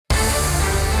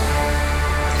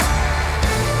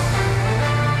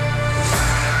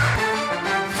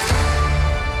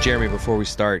Jeremy, before we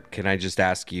start, can I just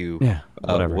ask you,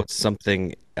 what's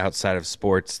something outside of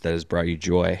sports that has brought you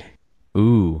joy?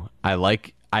 Ooh, I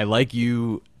like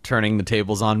you turning the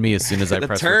tables on me as soon as I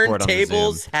press record on the Zoom. The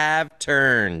turntables have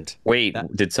turned. Wait,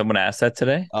 did someone ask that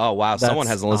today? Oh, wow. Someone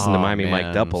hasn't listened to Miami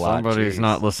Mic'd Up a lot. Somebody's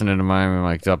not listening to Miami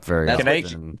Mic'd Up very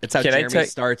often. That's how Jeremy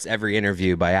starts every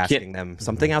interview, by asking them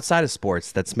something outside of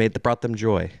sports that brought them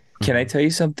joy. Can I tell you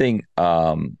something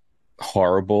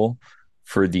horrible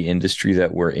for the industry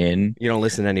that we're in? You don't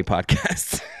listen to any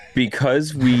podcasts.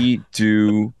 Because we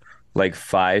do like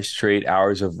 5 straight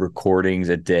hours of recordings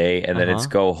a day, and then it's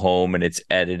go home and it's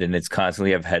edit and it's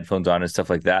constantly have headphones on and stuff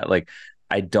like that. Like,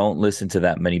 I don't listen to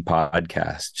that many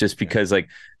podcasts just because like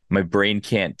my brain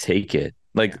can't take it.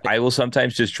 Like, I will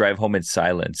sometimes just drive home in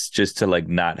silence just to like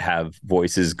not have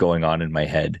voices going on in my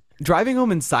head. Driving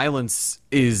home in silence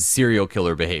is serial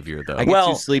killer behavior, though. I get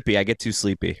too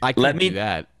sleepy. I can't do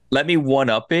that. Let me one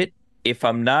up it. If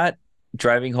I'm not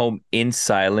driving home in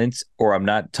silence or I'm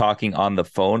not talking on the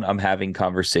phone, I'm having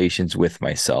conversations with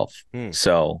myself.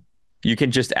 So you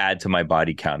can just add to my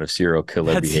body count of serial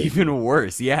killer behavior. That's even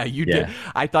worse. Yeah, you did.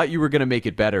 I thought you were going to make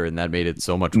it better, and that made it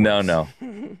so much worse. No,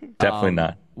 definitely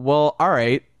not. Well, all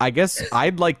right. I guess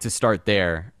I'd like to start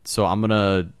there. So I'm going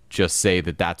to just say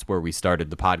that that's where we started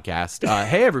the podcast.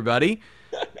 Hey, everybody.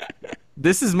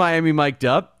 This is Miami Mic'd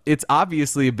Up. It's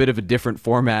obviously a bit of a different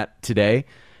format today.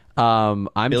 I'm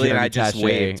Billy Jeremy and I just Taché,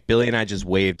 waved. Billy and I just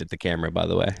waved at the camera, by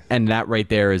the way. and that right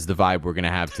there is the vibe we're going to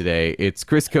have today. It's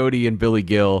Chris Cote and Billy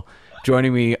Gil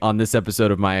joining me on this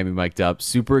episode of Miami Mic'd Up.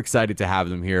 Super excited to have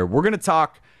them here. We're going to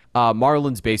talk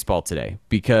Marlins baseball today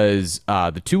because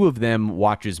the two of them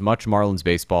watch as much Marlins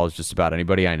baseball as just about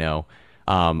anybody I know.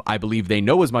 I believe they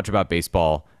know as much about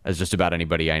baseball as just about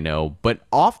anybody I know, but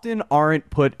often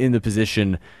aren't put in the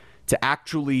position to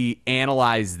actually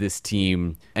analyze this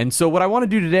team. And so what I want to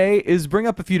do today is bring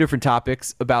up a few different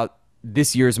topics about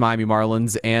this year's Miami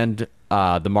Marlins and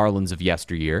the Marlins of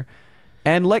yesteryear,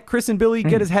 and let Chris and Billy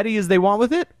get as heady as they want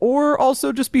with it, or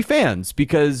also just be fans,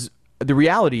 because the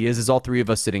reality is all three of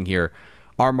us sitting here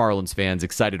are Marlins fans,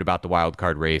 excited about the wild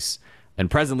card race. And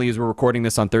presently, as we're recording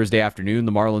this on Thursday afternoon,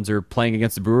 the Marlins are playing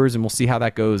against the Brewers, and we'll see how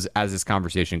that goes as this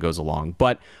conversation goes along.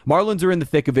 But Marlins are in the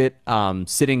thick of it,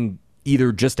 sitting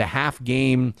either just a half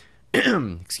game,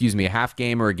 a half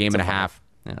game or a game and a half.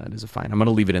 Yeah, that is a fine. I'm going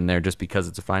to leave it in there just because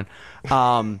it's a fine.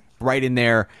 Right in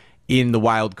there in the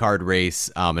wild card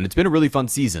race, and it's been a really fun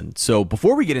season. So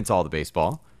before we get into all the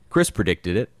baseball, Chris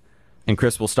predicted it, and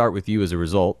Chris, we'll start with you as a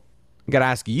result. I got to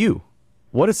ask you,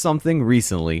 what is something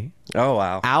recently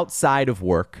outside of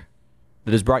work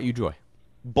that has brought you joy?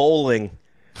 Bowling.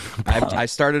 I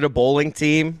started a bowling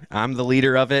team. I'm the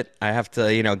leader of it. I have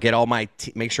to, get all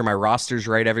make sure my roster's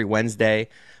right every Wednesday.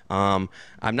 I'm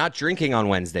not drinking on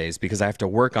Wednesdays because I have to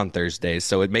work on Thursdays.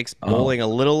 So it makes bowling a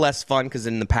little less fun because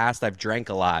in the past I've drank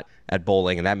a lot at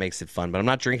bowling and that makes it fun. But I'm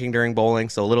not drinking during bowling,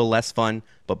 so a little less fun.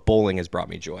 But bowling has brought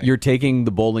me joy. You're taking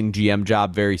the bowling GM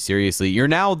job very seriously. You're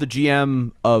now the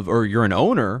GM you're an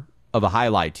owner of a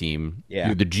highlight team. Yeah.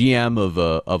 You're the GM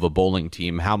of a bowling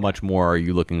team. How much more are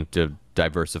you looking to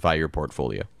diversify your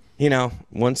portfolio?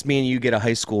 Once me and you get a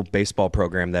high school baseball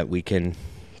program that we can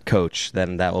coach,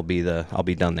 then I'll be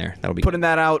done there. That'll be putting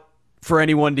that out for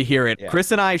anyone to hear it. Yeah.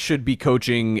 Chris and I should be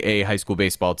coaching a high school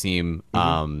baseball team.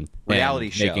 Reality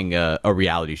show. Making a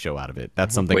reality show out of it.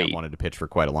 That's something I wanted to pitch for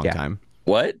quite a long time.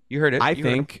 What? You heard it. I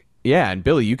think, and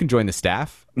Billy, you can join the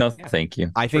staff. No, thank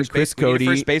you. I think Chris We need Cote. a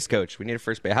first base coach. We need a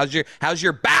first base. How's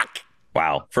your back?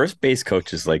 Wow, first base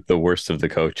coach is like the worst of the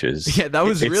coaches. Yeah, that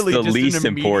was it's really the just least an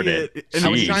important.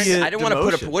 I didn't want to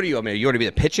put up. What do you want me to? You want to be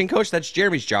the pitching coach? That's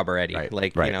Jeremy's job already.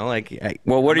 Right.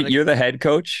 You're the head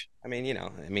coach?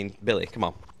 Billy, come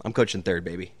on. I'm coaching third,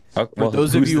 baby. For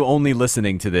those of you only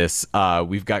listening to this,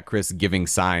 we've got Chris giving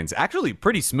signs. Actually,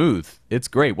 pretty smooth. It's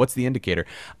great. What's the indicator?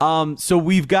 So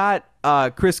we've got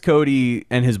Chris Cote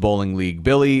and his bowling league.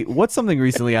 Billy, what's something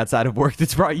recently outside of work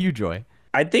that's brought you joy?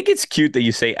 I think it's cute that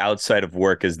you say outside of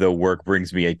work as though work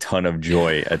brings me a ton of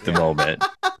joy at the moment.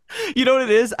 You know what it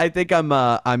is? I think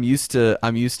I'm used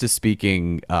to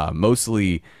speaking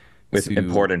mostly with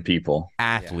important people,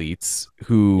 athletes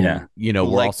who we're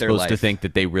all supposed to think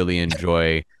that they really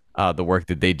enjoy the work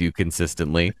that they do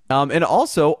consistently. And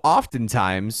also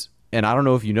oftentimes, and I don't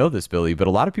know if you know this, Billy, but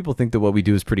a lot of people think that what we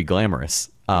do is pretty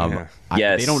glamorous.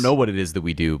 They don't know what it is that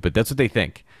we do, but that's what they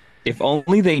think. If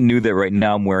only they knew that right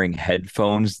now I'm wearing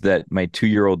headphones that my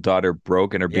 2-year-old daughter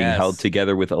broke and are being held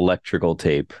together with electrical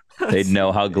tape. They'd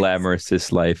know how glamorous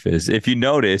this life is. If you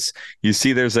notice, you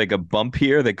see there's like a bump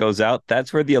here that goes out.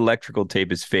 That's where the electrical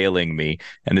tape is failing me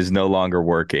and is no longer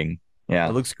working. Yeah.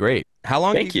 It looks great.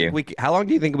 Thank you. How long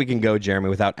do you think we can go, Jeremy,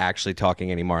 without actually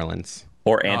talking any Marlins?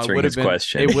 Or answering his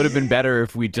question. It would have been better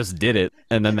if we just did it,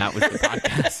 and then that was the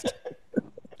podcast.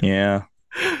 Yeah.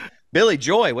 Billy,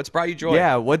 joy. What's brought you joy?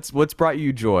 Yeah, what's brought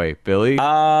you joy, Billy?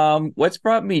 What's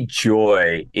brought me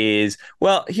joy is,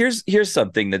 well, here's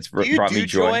something that's brought me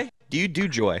joy. Do you do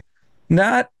joy?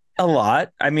 Not a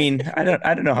lot. I mean, I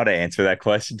don't know how to answer that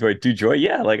question. Do I do joy?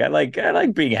 Yeah, like I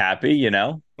like being happy, you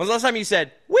know. When's the last time you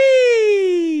said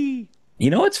wee? You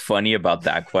know what's funny about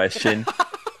that question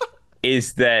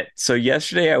is that so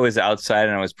yesterday I was outside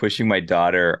and I was pushing my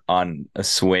daughter on a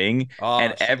swing,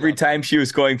 and every time she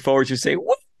was going forward, she'd say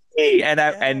wee, and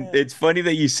it's funny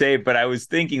that you say it, but I was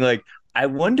thinking like, I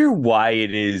wonder why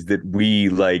it is that we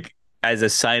like as a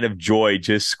sign of joy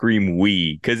just scream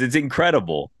wee, because it's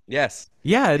incredible. Yes.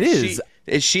 Yeah, it is.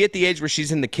 Is she at the age where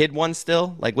she's in the kid one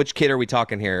still? Like, which kid are we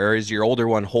talking here? Or is your older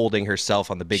one holding herself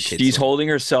on the big kid? She's holding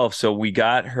herself. So we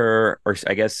got her, or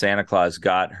I guess Santa Claus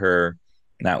got her,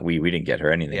 not we didn't get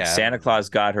her anything. Yeah. Santa Claus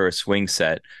got her a swing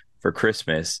set for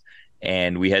Christmas,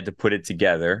 and we had to put it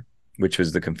together, which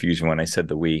was the confusion when I said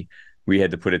the we. We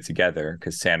had to put it together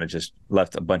because Santa just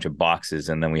left a bunch of boxes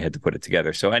and then we had to put it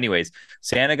together. So anyways,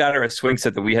 Santa got her a swing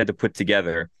set that we had to put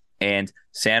together, and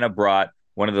Santa brought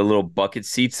one of the little bucket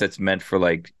seats that's meant for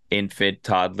like infant,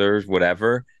 toddlers,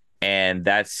 whatever. And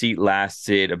that seat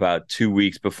lasted about 2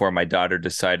 weeks before my daughter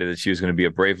decided that she was going to be a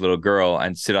brave little girl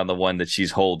and sit on the one that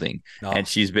she's holding. Oh. And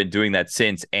she's been doing that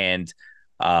since. And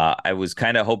I was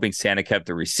kind of hoping Santa kept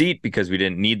the receipt because we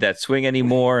didn't need that swing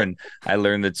anymore. And I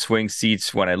learned that swing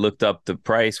seats, when I looked up the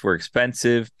price, were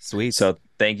expensive. Sweet. So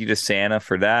thank you to Santa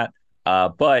for that.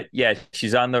 But yeah,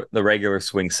 she's on the regular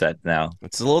swing set now.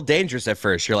 It's a little dangerous at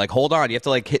first. You're like, hold on. You have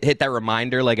to like hit that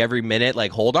reminder like every minute,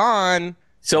 like, hold on.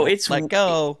 So it's let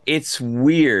go. It's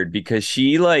weird because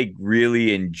she like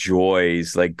really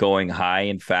enjoys like going high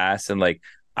and fast, and like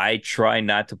I try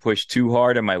not to push too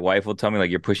hard, and my wife will tell me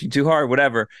like, you're pushing too hard,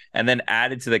 whatever. And then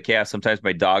added to the chaos, sometimes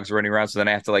my dog's running around, so then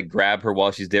I have to like grab her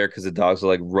while she's there because the dogs will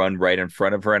like run right in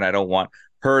front of her, and I don't want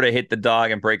her to hit the dog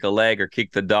and break a leg, or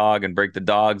kick the dog and break the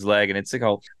dog's leg. And it's like,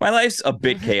 oh, my life's a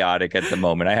bit chaotic at the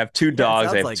moment. I have two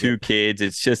dogs, I have like two kids.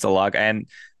 It's just a lot, and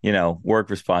you know,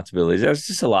 work responsibilities. There's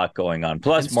just a lot going on.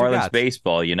 Plus Marlins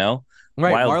baseball, you know.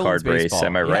 Right, wild card race,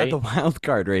 am I right? Yeah, the wild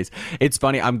card race. It's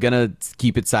funny. I'm gonna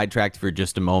keep it sidetracked for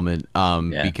just a moment,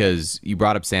 because you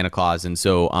brought up Santa Claus, and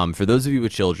so for those of you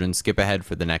with children, skip ahead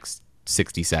for the next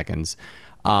 60 seconds.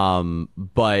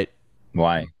 But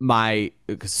why?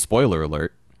 Spoiler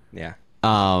alert. Yeah.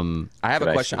 I have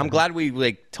a question. I'm glad we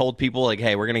like told people like,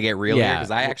 hey, we're gonna get real here,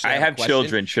 because I have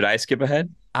children. Should I skip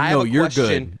ahead? You're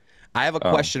good. I have a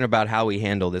question about how we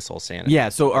handle this whole Santa. Yeah,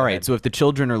 so all right. So if the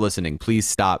children are listening, please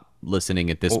stop listening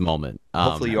at this moment.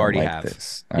 Hopefully you already have.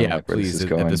 Please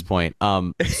at this point.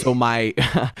 So my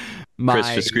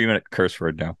Chris, just screaming a curse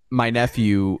word now. My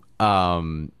nephew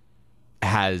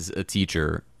has a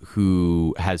teacher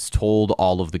who has told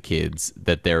all of the kids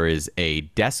that there is a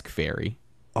desk fairy.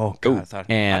 Oh God!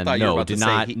 I thought you were about to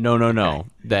say no.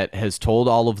 That has told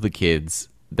all of the kids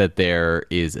that there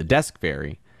is a desk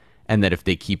fairy, and that if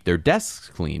they keep their desks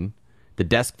clean, the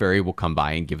desk fairy will come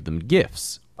by and give them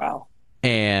gifts. Wow.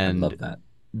 And I love that.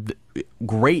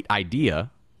 Great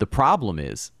idea. The problem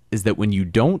is that when you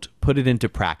don't put it into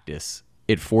practice,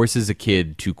 it forces a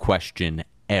kid to question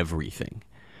everything.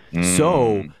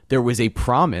 So there was a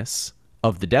promise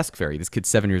of the desk fairy. This kid's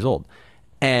 7 years old.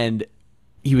 And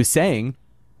he was saying,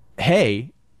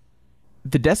 hey,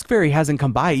 the desk fairy hasn't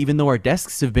come by even though our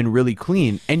desks have been really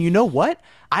clean. And you know what?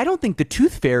 I don't think the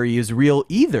tooth fairy is real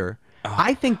either.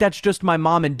 I think that's just my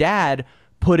mom and dad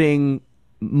putting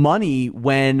money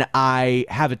when I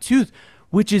have a tooth,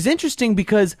 which is interesting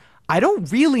because I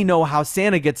don't really know how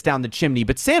Santa gets down the chimney,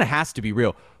 but Santa has to be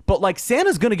real. But like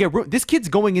Santa's going to get this kid's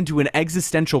going into an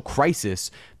existential crisis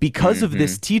because of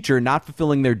this teacher not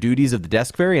fulfilling their duties of the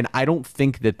desk fairy. And I don't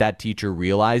think that teacher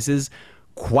realizes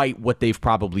quite what they've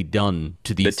probably done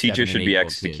to these. The teacher should be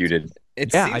executed. Kids.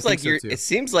 It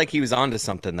seems like he was onto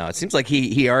something though. It seems like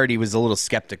he already was a little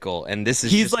skeptical, and this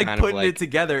is he's just like kind putting of like, it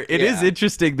together. It is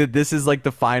interesting that this is like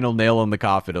the final nail in the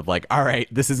coffin of like, all right,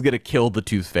 this is gonna kill the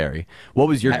tooth fairy. What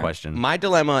was your question? My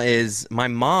dilemma is my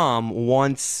mom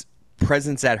wants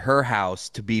presents at her house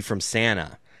to be from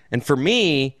Santa, and for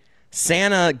me,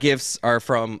 Santa gifts are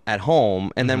from at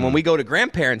home, and then when we go to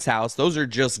grandparents' house, those are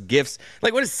just gifts.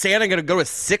 Like, what is Santa going to go to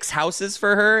 6 houses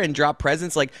for her and drop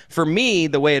presents? Like, for me,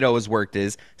 the way it always worked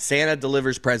is Santa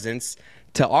delivers presents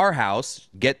to our house,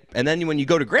 and then when you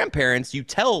go to grandparents, you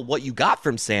tell what you got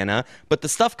from Santa, but the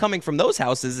stuff coming from those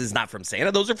houses is not from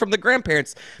Santa. Those are from the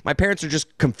grandparents. My parents are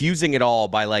just confusing it all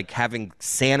by like having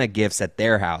Santa gifts at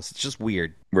their house. It's just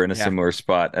weird. We're in a similar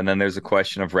spot. And then there's a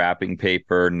question of wrapping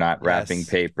paper, not wrapping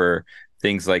paper,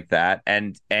 things like that.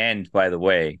 And by the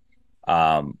way,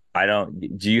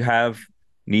 do you have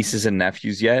nieces and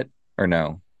nephews yet or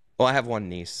no? Well, I have one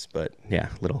niece, but yeah,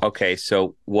 little. Okay,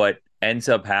 so what ends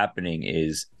up happening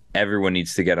is everyone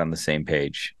needs to get on the same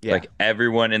page. Yeah. Like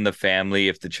everyone in the family,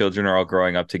 if the children are all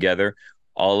growing up together,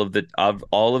 all of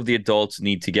the adults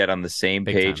need to get on the same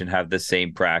page and have the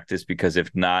same practice, because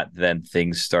if not, then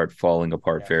things start falling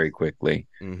apart very quickly.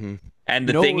 Mm-hmm. And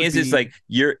the thing is like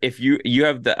you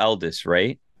have the eldest,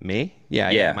 right? Me?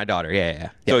 Yeah, my daughter. Yeah.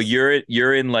 So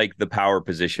you're in like the power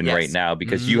position right now,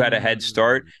 because you had a head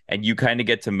start and you kind of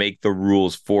get to make the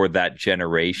rules for that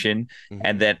generation,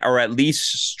 and then, or at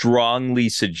least strongly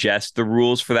suggest the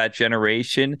rules for that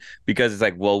generation, because it's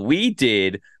like, well, we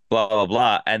did blah, blah,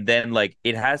 blah. And then like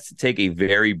it has to take a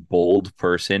very bold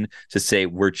person to say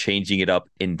we're changing it up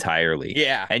entirely.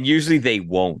 Yeah. And usually they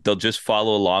won't. They'll just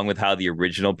follow along with how the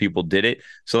original people did it.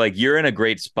 So like you're in a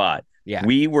great spot. Yeah.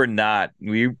 We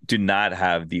do not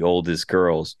have the oldest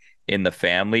girls in the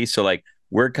family. So like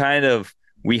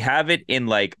we have it in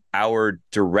like our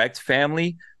direct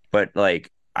family, but like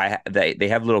they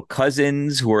have little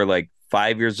cousins who are like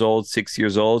 5 years old, 6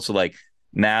 years old. So like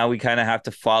now we kind of have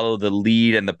to follow the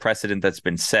lead and the precedent that's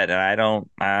been set.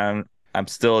 And I'm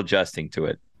still adjusting to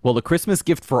it. Well, the Christmas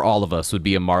gift for all of us would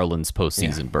be a Marlins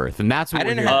postseason berth, and that's what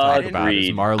we're here to talk about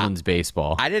is Marlins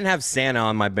baseball. I didn't have Santa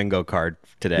on my bingo card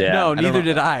today. Yeah, no, neither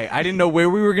did I. I didn't know where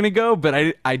we were going to go, but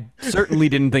I certainly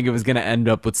didn't think it was going to end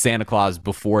up with Santa Claus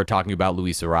before talking about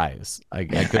Luis Arias. I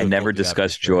never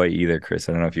discussed joy either, Chris.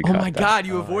 I don't know if you caught that. Oh my God,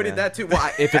 you avoided that too?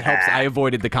 Well, if it helps, I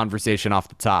avoided the conversation off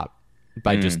the top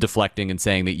by just deflecting and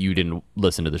saying that you didn't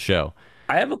listen to the show.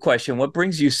 I have a question. What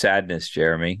brings you sadness,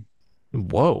 Jeremy?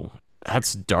 Whoa.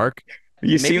 That's dark.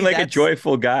 You seem like a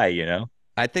joyful guy, you know?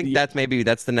 I think that's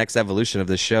the next evolution of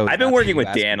the show. I've been working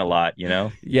with Dan a lot, you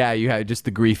know? Yeah, you had just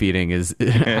the grief eating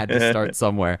had to start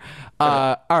somewhere.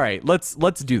 All right, let's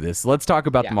do this. Let's talk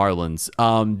about the Marlins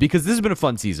because this has been a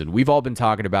fun season. We've all been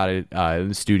talking about it in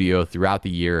the studio throughout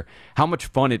the year, how much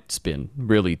fun it's been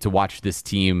really to watch this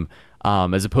team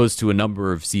as opposed to a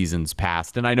number of seasons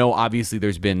past. And I know obviously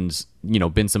there's been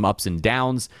some ups and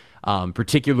downs.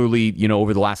 Particularly,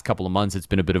 over the last couple of months, it's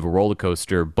been a bit of a roller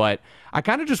coaster, but I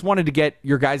kind of just wanted to get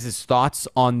your guys' thoughts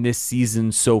on this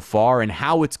season so far and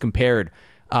how it's compared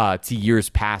to years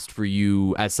past for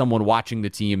you as someone watching the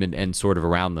team and sort of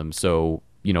around them. So,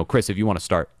 Chris, if you want to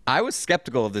start. I was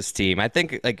skeptical of this team. I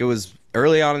think like it was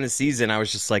early on in the season, I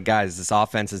was just like, guys, this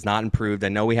offense has not improved. I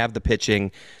know we have the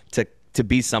pitching to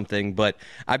be something, but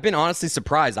I've been honestly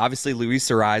surprised. Obviously, Luis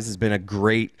Arias has been a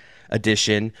great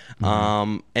addition.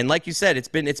 And like you said, it's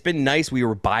been nice. We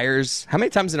were buyers. How many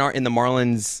times in the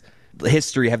Marlins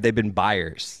history have they been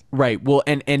buyers? Right. Well,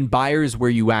 and buyers where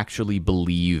you actually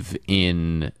believe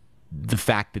in the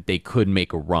fact that they could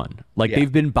make a run. Like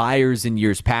they've been buyers in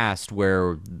years past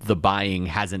where the buying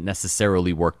hasn't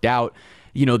necessarily worked out.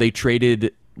 They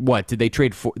traded what did they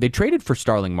trade for? They traded for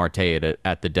Starling Marte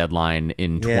at the deadline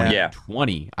in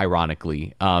 2020,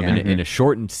 ironically, in a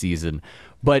shortened season.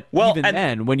 But even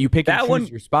then, when you pick and choose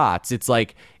your spots, it's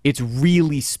like it's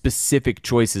really specific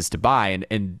choices to buy.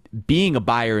 And being a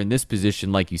buyer in this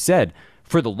position, like you said,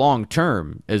 for the long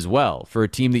term as well, for a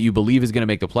team that you believe is going to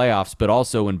make the playoffs, but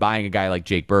also in buying a guy like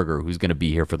Jake Berger, who's going to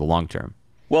be here for the long term.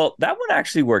 Well, that one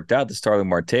actually worked out, the Starling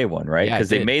Marte one, right? Because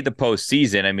they made the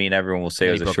postseason. I mean, everyone will say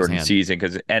it was a shortened season,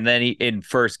 and then he in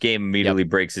first game immediately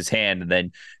breaks his hand, and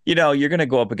then you're going to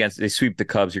go up against. They sweep the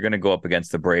Cubs. You're going to go up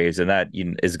against the Braves, and that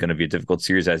is going to be a difficult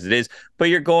series as it is. But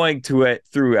you're going to it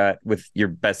through with your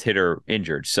best hitter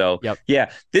injured. So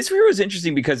this year was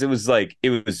interesting because it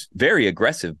was very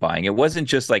aggressive buying. It wasn't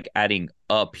just like adding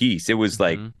a piece. It was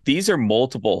like these are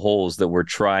multiple holes that we're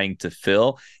trying to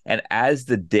fill, and as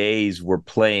the days were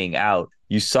playing out,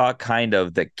 you saw kind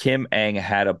of that Kim Ng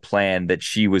had a plan that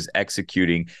she was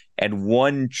executing, and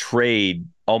one trade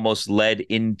almost led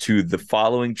into the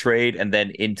following trade and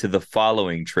then into the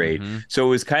following trade. So it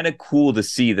was kind of cool to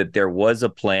see that there was a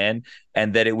plan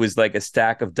and that it was like a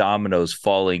stack of dominoes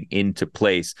falling into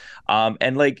place.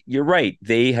 And like, you're right,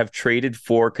 they have traded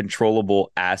for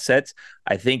controllable assets.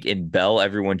 I think in Bell,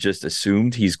 everyone just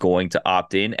assumed he's going to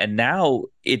opt in. And now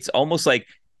it's almost like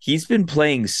he's been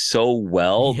playing so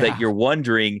well that you're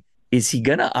wondering, is he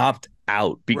going to opt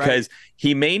out because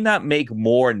he may not make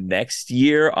more next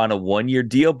year on a 1-year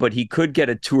deal, but he could get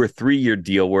a 2 or 3 year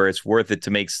deal where it's worth it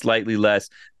to make slightly less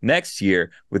next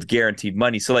year with guaranteed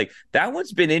money. So like that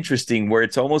one's been interesting where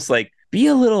it's almost like be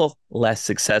a little less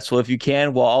successful if you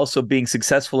can, while also being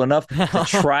successful enough to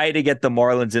try to get the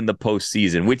Marlins in the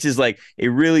postseason, which is like a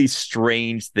really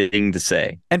strange thing to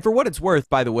say. And for what it's worth,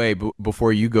 by the way,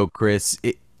 before you go, Chris,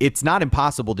 it's not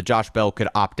impossible that Josh Bell could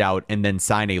opt out and then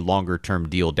sign a longer-term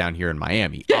deal down here in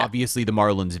Miami. Yeah. Obviously, the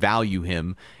Marlins value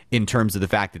him in terms of the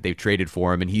fact that they've traded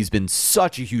for him, and he's been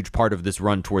such a huge part of this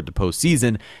run toward the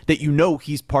postseason that you know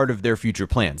he's part of their future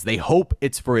plans. They hope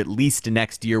it's for at least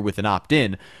next year with an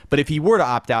opt-in, but if he were to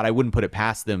opt out, I wouldn't put it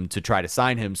past them to try to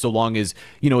sign him so long as,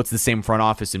 you know, it's the same front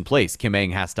office in place. Kim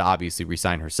Ng has to obviously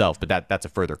resign herself, but that's a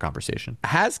further conversation.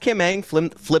 Has Kim Ng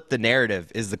flipped the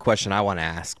narrative is the question I want to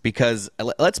ask, because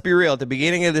let's be real, at the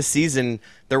beginning of the season,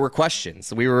 there were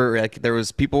questions. We were like, there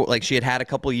was people like she had a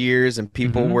couple years and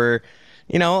people were,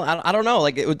 you know, I don't know,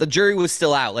 like the jury was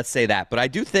still out, let's say that. But I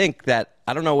do think that,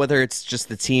 I don't know whether it's just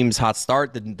the team's hot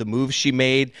start, the moves she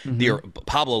made, the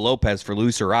Pablo Lopez for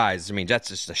Lose Her Eyes. I mean, that's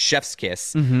just a chef's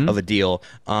kiss of a deal.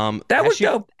 That worked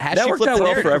out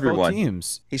well for everyone.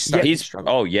 Teams. He's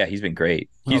been great.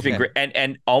 He's been great.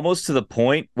 And almost to the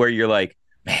point where you're like,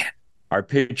 man, our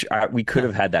pitch, we could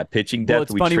have had that pitching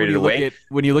depth. Well, we traded away.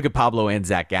 When you look at Pablo and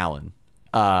Zach Gallen.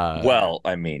 Well,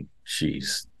 I mean,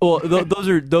 jeez. Well,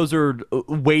 those are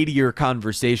weightier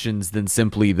conversations than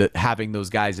simply having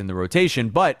those guys in the rotation.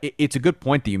 But it's a good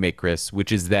point that you make, Chris,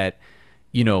 which is that,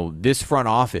 you know, this front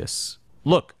office,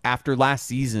 look, after last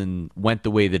season went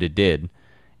the way that it did,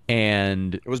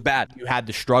 and it was bad. You had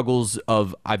the struggles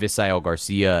of Avisail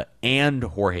Garcia and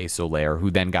Jorge Soler, who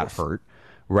then got hurt,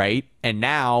 right? And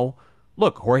now,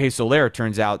 look, Jorge Soler,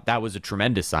 turns out that was a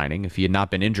tremendous signing. If he had not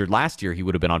been injured last year, he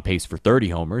would have been on pace for 30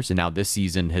 homers. And now this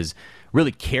season has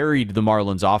really carried the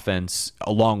Marlins offense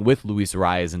along with Luis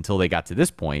Arias until they got to this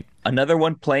point. Another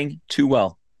one playing too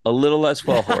well. A little less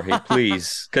well, Jorge,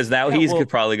 please. Because now he's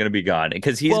probably going to be gone.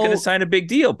 Because he's going to sign a big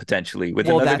deal potentially with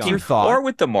another team. Or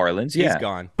with the Marlins. Yeah. He's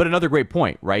gone. But another great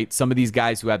point, right? Some of these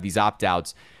guys who have these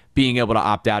opt-outs, being able to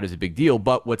opt out is a big deal.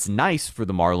 But what's nice for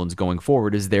the Marlins going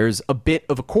forward is there's a bit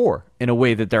of a core in a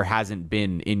way that there hasn't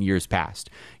been in years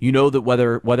past. You know that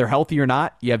whether healthy or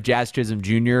not, you have Jazz Chisholm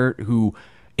Jr., who,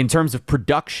 in terms of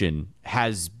production,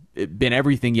 has been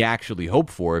everything you actually hope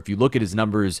for. If you look at his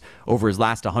numbers over his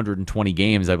last 120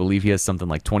 games, I believe he has something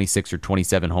like 26 or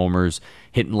 27 homers,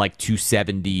 hitting like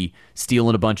 270,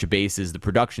 stealing a bunch of bases. The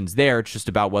production's there. It's just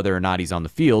about whether or not he's on the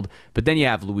field. But then you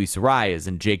have Luis Arias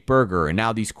and Jake Berger, and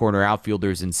now these corner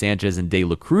outfielders in Sanchez and De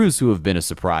La Cruz who have been a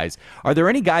surprise. Are there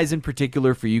any guys in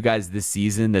particular for you guys this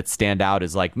season that stand out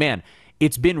as like, man,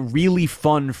 it's been really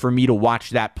fun for me to watch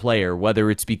that player,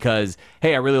 whether it's because,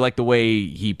 hey, I really like the way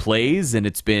he plays and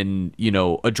it's been, you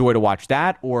know, a joy to watch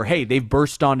that, or, hey, they've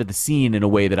burst onto the scene in a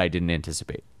way that I didn't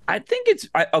anticipate? I think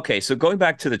okay. So going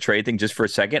back to the trade thing just for a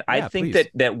second, I think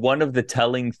that one of the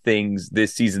telling things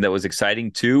this season that was exciting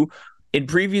too, in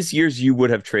previous years, you would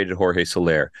have traded Jorge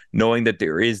Soler, knowing that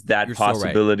there is that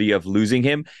possibility of losing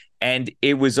him. And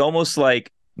it was almost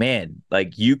like, man,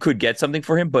 like you could get something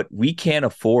for him, but we can't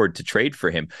afford to trade for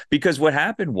him. Because what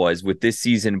happened was with this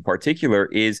season in particular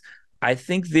is I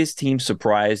think this team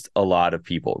surprised a lot of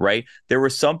people, right? There were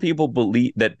some people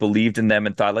that believed in them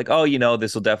and thought like, oh, you know,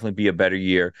 this will definitely be a better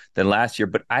year than last year.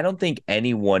 But I don't think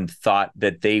anyone thought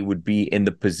that they would be in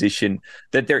the position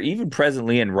that they're even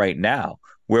presently in right now,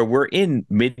 where we're in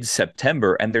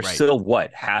mid-September and they're still,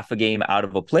 half a game out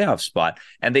of a playoff spot.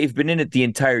 And they've been in it the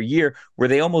entire year where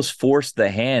they almost forced the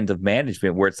hand of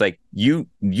management, where it's like, you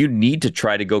need to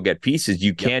try to go get pieces.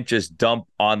 You can't just dump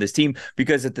on this team.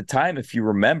 Because at the time, if you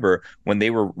remember, when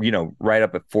they were, you know, right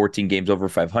up at 14 games over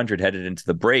 500 headed into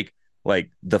the break,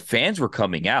 like the fans were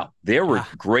coming out. There were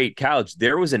great crowds.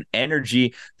 There was an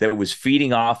energy that was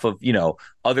feeding off of, you know,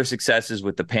 other successes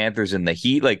with the Panthers and the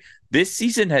Heat. Like this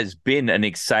season has been an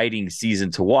exciting season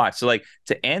to watch. So like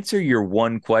to answer your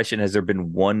one question, has there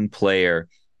been one player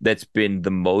that's been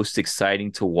the most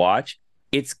exciting to watch?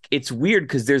 It's weird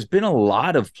because there's been a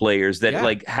lot of players that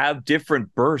like have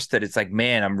different bursts that it's like,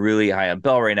 man, I'm really high on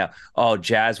Bell right now. Oh,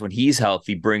 Jazz, when he's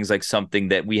healthy, brings like something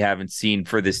that we haven't seen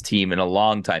for this team in a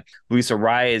long time. Luis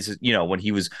Arias, you know, when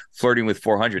he was flirting with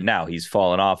 400, now he's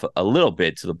fallen off a little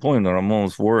bit to the point that I'm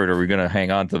almost worried, are we going to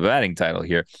hang on to the batting title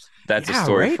here? That's a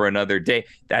story for another day.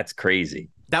 That's crazy.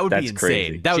 That would be insane.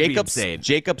 Crazy. That would be insane.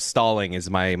 Jacob Stalling is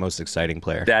my most exciting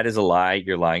player. That is a lie.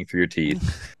 You're lying through your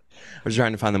teeth. I was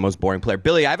trying to find the most boring player.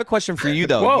 Billy, I have a question for you,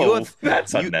 though. Whoa,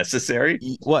 that's unnecessary.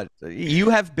 What? You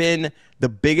have been the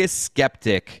biggest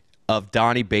skeptic of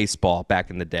Donnie Baseball back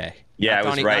in the day. Yeah, I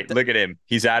was right. Look at him.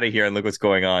 He's out of here, and look what's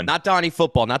going on. Not Donnie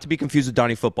Football, not to be confused with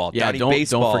Donnie Football. Yeah, Donnie don't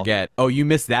Baseball. forget. Oh, you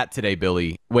missed that today,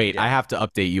 Billy. Wait, I have to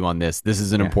update you on this. This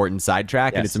is an important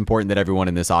sidetrack, and it's important that everyone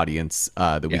in this audience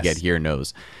that we get here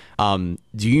knows. Do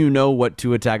you know what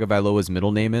Tua Tagovailoa's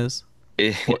middle name is?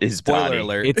 Spoiler Donnie.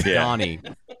 alert. It's Donnie.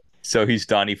 So he's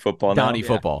Donnie Football now? Donnie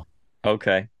Football.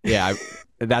 Okay. Yeah,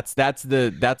 that's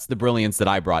the brilliance that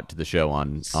I brought to the show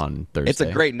on Thursday. It's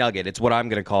a great nugget. It's what I'm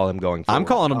going to call him going forward. I'm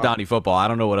calling him Donnie Football. I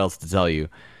don't know what else to tell you.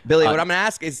 Billy, what I'm going to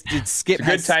ask is, did Skip... It's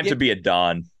a good time to be a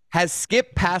Don. Has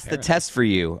Skip passed the test for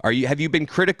you? Have you been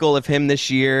critical of him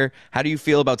this year? How do you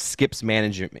feel about Skip's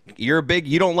management? You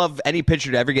don't love any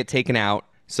pitcher to ever get taken out.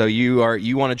 So you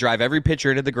want to drive every pitcher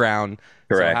into the ground.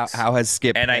 Correct. So how has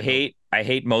Skip? And I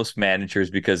hate most managers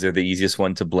because they're the easiest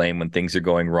one to blame when things are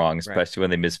going wrong, especially when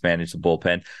they mismanage the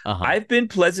bullpen. I've been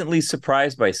pleasantly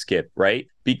surprised by Skip, right?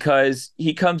 Because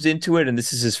he comes into it, and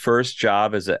this is his first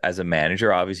job as a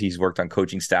manager. Obviously, he's worked on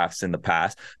coaching staffs in the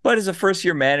past, but as a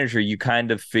first-year manager, you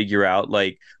kind of figure out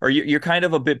you're kind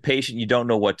of a bit patient. You don't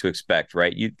know what to expect,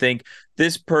 right? You think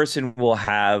this person will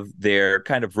have their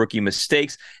kind of rookie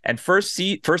mistakes, and first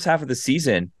half of the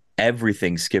season,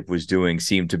 everything Skip was doing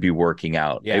seemed to be working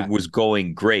out. Yeah. It was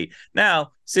going great.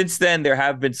 Now, since then, there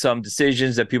have been some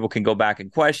decisions that people can go back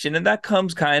and question, and that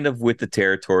comes kind of with the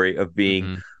territory of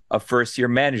being a first-year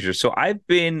manager. So I've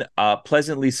been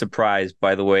pleasantly surprised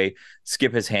by the way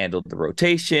Skip has handled the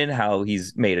rotation, how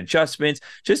he's made adjustments,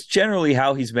 just generally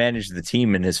how he's managed the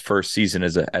team in his first season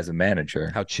as a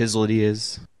manager. How chiseled he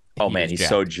is. Oh man, he's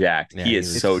so jacked. Yeah, he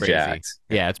is so crazy. Jacked.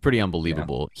 Yeah, it's pretty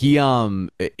unbelievable. Yeah.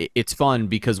 It's fun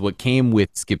because what came with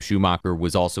Skip Schumacher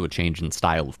was also a change in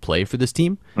style of play for this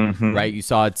team, right? You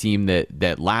saw a team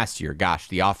that last year, gosh,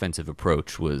 the offensive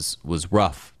approach was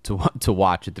rough to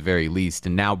watch at the very least,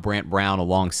 and now Brant Brown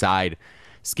alongside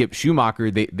Skip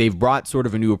Schumacher, they've brought sort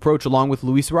of a new approach along with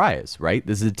Luis Arias, right?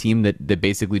 This is a team that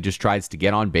basically just tries to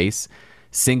get on base,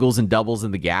 singles and doubles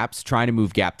in the gaps, trying to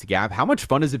move gap to gap. How much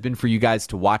fun has it been for you guys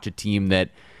to watch a team that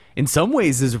in some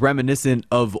ways is reminiscent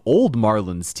of old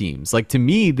Marlins teams? Like, to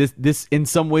me, this in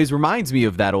some ways reminds me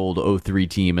of that old 03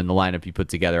 team and the lineup you put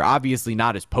together. Obviously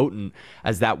not as potent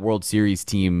as that World Series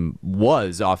team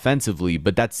was offensively,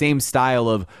 but that same style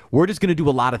of we're just going to do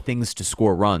a lot of things to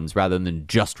score runs rather than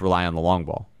just rely on the long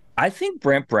ball. I think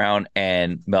Brant Brown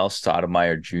and Mel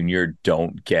Stoudemire Jr.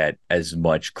 don't get as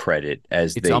much credit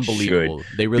as they should.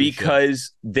 They really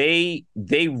because they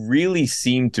really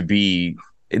seem to be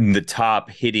in the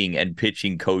top hitting and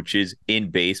pitching coaches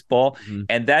in baseball.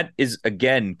 And that is,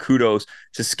 again, kudos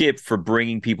to Skip for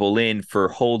bringing people in, for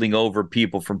holding over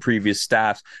people from previous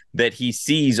staffs that he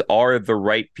sees are the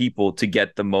right people to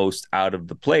get the most out of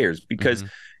the players. Because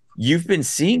you've been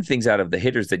seeing things out of the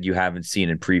hitters that you haven't seen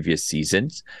in previous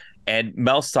seasons. And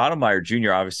Mel Stoudemire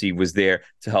Jr. obviously was there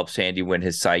to help Sandy win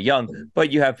his Cy Young.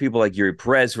 But you have people like Yuri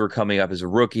Perez who are coming up as a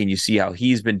rookie, and you see how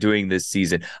he's been doing this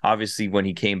season. Obviously, when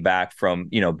he came back from,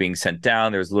 being sent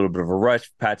down, there was a little bit of a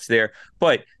rush patch there.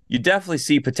 But you definitely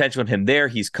see potential in him there.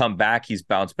 He's come back. He's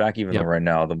bounced back, even though right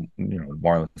now the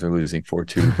Marlins are losing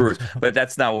 4-2 Brewers. But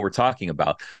that's not what we're talking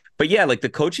about. But yeah, the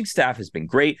coaching staff has been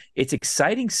great. It's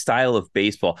exciting style of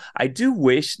baseball. I do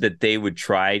wish that they would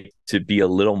try to be a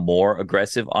little more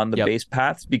aggressive on the base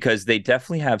paths, because they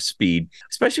definitely have speed,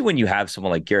 especially when you have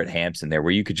someone like Garrett Hampson there,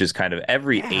 where you could just kind of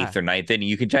every eighth or ninth inning,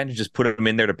 you can kind of just put him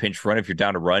in there to pinch run if you're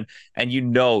down to run. And you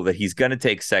know that he's going to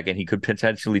take second. He could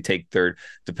potentially take third,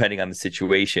 depending on the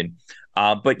situation.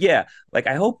 But yeah,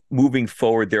 I hope moving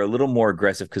forward, they're a little more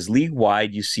aggressive, because league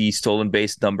wide, you see stolen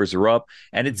base numbers are up,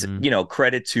 and it's,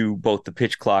 credit to both the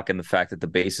pitch clock and the fact that the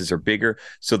bases are bigger.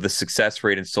 So the success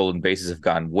rate in stolen bases have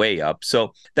gone way up.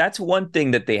 So that's one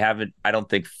thing that they haven't, I don't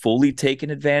think, fully taken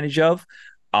advantage of.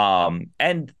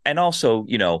 And also,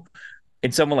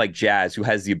 in someone like Jazz, who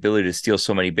has the ability to steal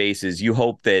so many bases, you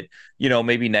hope that,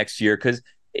 maybe next year, because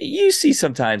you see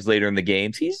sometimes later in the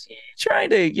games, he's trying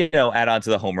to, add on to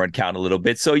the home run count a little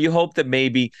bit. So you hope that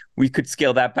maybe we could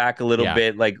scale that back a little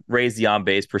bit, raise the on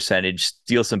base percentage,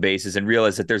 steal some bases, and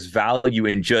realize that there's value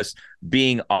in just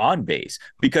being on base.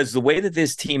 Because the way that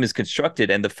this team is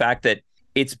constructed, and the fact that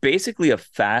it's basically a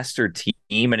faster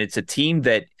team, and it's a team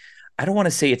that, I don't want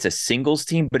to say it's a singles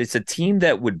team, but it's a team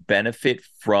that would benefit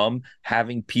from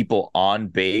having people on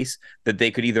base that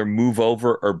they could either move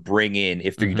over or bring in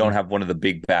if you don't have one of the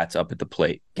big bats up at the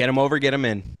plate. Get him over, get him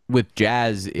in. With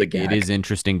Jazz, it is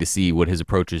interesting to see what his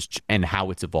approach is and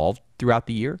how it's evolved throughout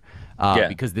the year.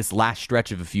 Because this last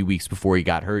stretch of a few weeks before he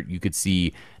got hurt, you could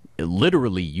see,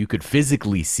 literally, you could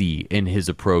physically see in his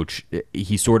approach,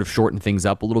 he sort of shortened things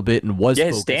up a little bit and was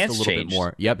focused a little bit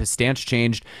more. Yep, his stance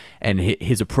changed and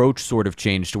his approach sort of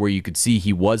changed to where you could see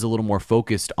he was a little more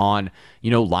focused on,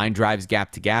 line drives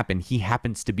gap to gap. And he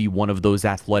happens to be one of those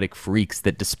athletic freaks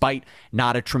that, despite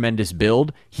not a tremendous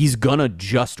build, he's gonna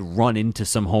just run into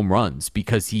some home runs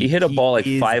because he hit a ball like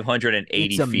 580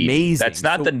 feet. Amazing. That's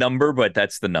not the number, but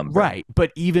that's the number. Right.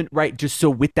 But just so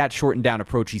with that shortened down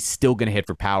approach, he's still going to hit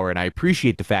for power. And I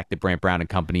appreciate the fact that Brant Brown and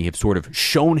company have sort of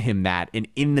shown him that. And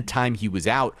in the time he was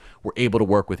out, we're able to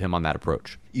work with him on that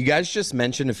approach. You guys just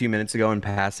mentioned a few minutes ago in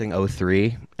passing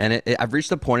 03. And I've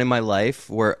reached a point in my life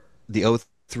where the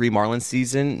 03 Marlins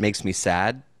season makes me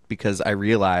sad because I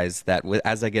realize that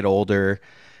as I get older,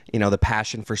 the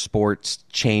passion for sports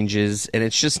changes, and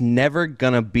it's just never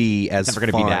gonna be as fun.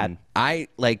 Never gonna be that. I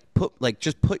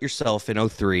just put yourself in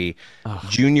 03,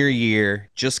 junior year,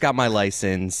 just got my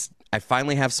license. I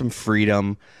finally have some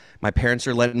freedom. My parents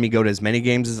are letting me go to as many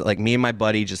games as me and my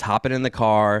buddy just hopping in the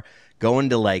car, going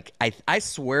to I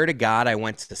swear to God, I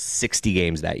went to 60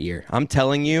 games that year. I'm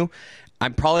telling you,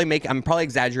 I'm probably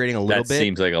exaggerating a little bit. That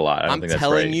seems like a lot. I'm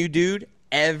telling you, dude.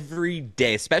 Every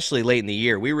day, especially late in the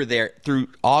year, we were there through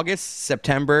August,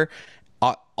 September,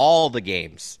 all the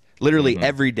games, literally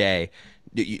every day.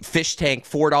 Fish tank,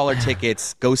 $4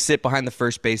 tickets, go sit behind the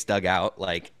first base dugout,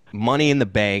 money in the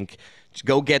bank. Just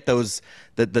go get those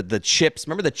the chips.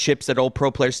 Remember the chips at Old Pro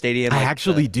Player Stadium? I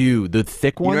actually do. The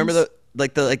thick ones. You remember they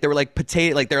were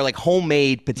potato, they were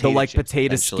homemade potato. The chips,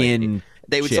 potato skin.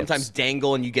 They would sometimes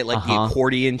dangle, and you get the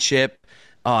accordion chip.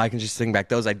 Oh, I can just think back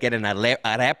those. I'd get an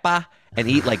arepa and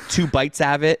eat 2 bites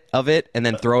of it and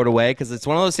then throw it away because it's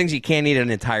one of those things you can't eat an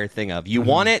entire thing of. You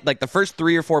want it, the first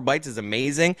 3 or 4 bites is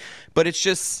amazing, but it's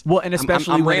just and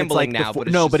especially I'm when rambling it's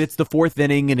now. But it's the 4th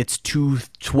inning and it's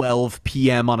 2:12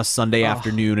 p.m. on a Sunday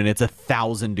afternoon and it's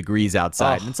 1,000 degrees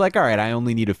outside and it's all right, I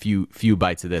only need a few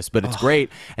bites of this, but it's great.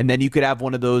 And then you could have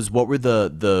one of those. What were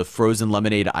the frozen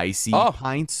lemonade icy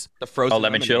pints? The frozen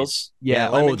lemon chills. Yeah.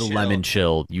 Lemon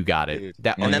chill. You got it.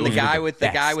 And then the guy with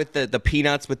the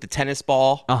peanuts with the tennis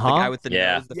ball. The guy with the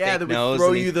nose, the fake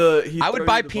nose. I would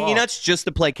buy peanuts just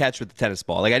to play catch with the tennis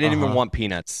ball. I didn't even want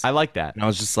peanuts. I like that. And I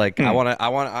was just I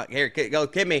want here, go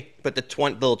give me. Put the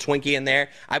little Twinkie in there.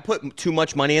 I put too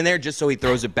much money in there just so he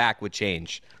throws it back with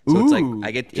change. So it's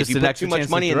I get if you put too much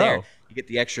money in there, you get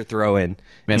the extra throw in.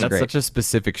 Man, that's such a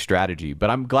specific strategy.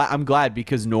 But I'm glad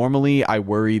because normally I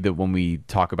worry that when we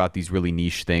talk about these really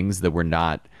niche things that we're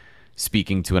not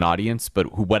speaking to an audience,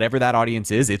 but whatever that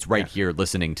audience is, it's right here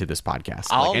listening to this podcast.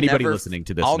 Anybody listening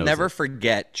to this I'll never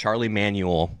forget Charlie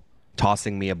Manuel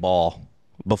tossing me a ball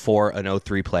before an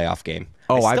 03 playoff game.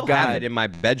 I still have it in my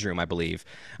bedroom, I believe.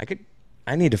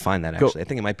 I need to find that actually. I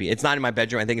think it might be. It's not in my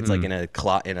bedroom. I think it's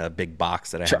in a big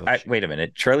box that I have. Wait a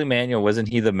minute. Charlie Manuel, wasn't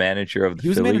he the manager of the Phillies? He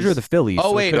was the manager of the Phillies.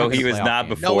 Oh, wait. No, he was not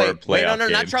before a playoff No,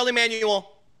 not Charlie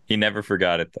Manuel. He never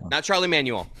forgot it, though. Not Charlie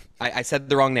Manuel. I said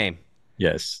the wrong name.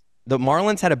 Yes. The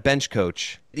Marlins had a bench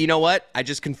coach. You know what? I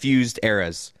just confused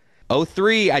eras.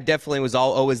 03, I definitely was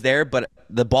always there, but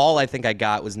the ball I think I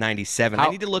got was 97. I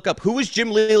need to look up who was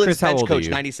Jim Leland's bench coach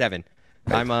 97.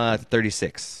 I'm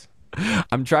 36.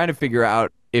 I'm trying to figure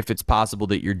out if it's possible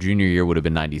that your junior year would have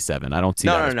been 97. I don't see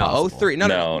that as possible. 03.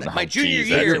 No. My junior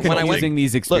year when I was using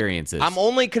these experiences. Look, I'm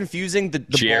only confusing the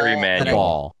Jerry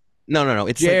Manuel. No.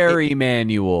 It's Jerry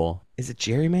Manuel. Is it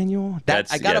Jerry Manuel?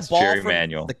 I got a ball Jerry from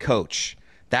Manuel. The coach.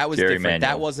 That was Jerry different. Manuel.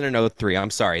 That wasn't an 03. I'm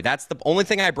sorry. That's the only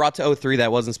thing I brought to 03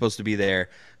 that wasn't supposed to be there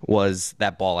was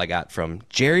that ball I got from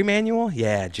Jerry Manuel.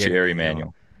 Yeah, Jerry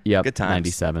Manuel. Yep, good times.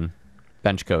 97.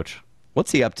 Bench coach.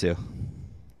 What's he up to?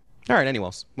 All right,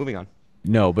 anyways, moving on.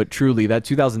 No, but truly, that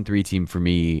 2003 team for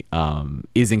me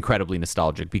is incredibly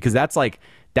nostalgic because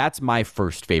that's my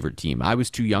first favorite team. I was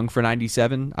too young for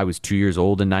 97. I was 2 years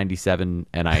old in 97,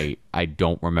 and I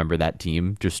don't remember that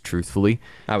team, just truthfully.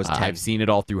 I was 10. I've seen it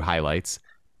all through highlights.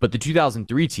 But the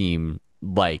 2003 team,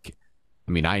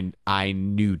 I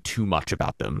knew too much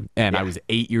about them. And I was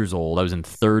 8 years old. I was in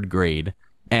 3rd grade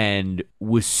and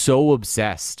was so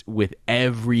obsessed with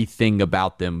everything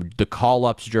about them. The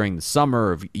call-ups during the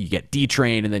summer, you get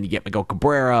D-Train and then you get Miguel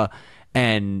Cabrera.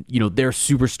 And, they're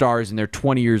superstars and they're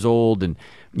 20 years old. And,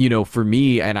 for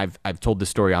me, and I've told this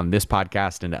story on this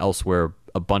podcast and elsewhere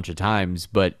a bunch of times,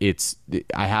 but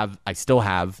I still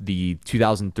have the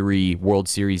 2003 World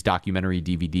Series documentary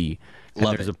DVD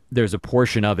Love there's it. there's a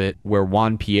portion of it where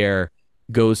Juan Pierre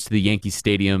goes to the Yankee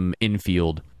Stadium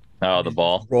infield, Oh, the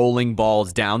ball. rolling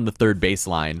balls down the third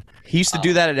baseline. He used to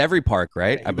do that at every park,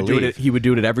 right? I believe. He would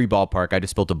do it at every ballpark. I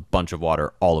just spilled a bunch of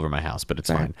water all over my house, but it's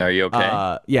fine. Are you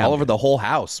okay? Yeah. All over the whole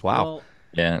house. Wow.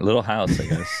 Yeah, little house, I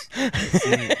guess.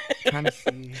 Trying to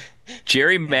see.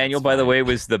 Jerry Manuel, by the way,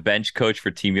 was the bench coach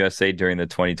for Team USA during the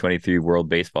 2023 World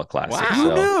Baseball Classic. Wow.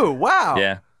 Who knew? Wow.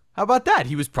 Yeah. How about that?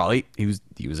 He was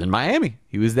in Miami.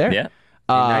 He was there. Yeah.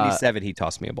 In 97, he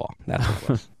tossed me a ball. That's what it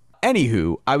was.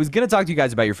 Anywho, I was going to talk to you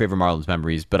guys about your favorite Marlins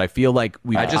memories, but I feel like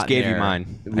I just gave you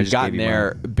mine. We've gotten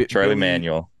there. Charlie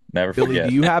Manuel. Never Billy, forget.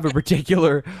 do you have a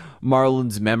particular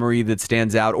Marlins memory that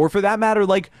stands out? Or for that matter,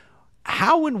 like,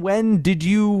 how and when did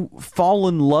you fall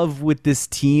in love with this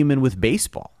team and with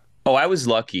baseball? Oh, I was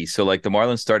lucky. So, like, the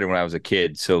Marlins started when I was a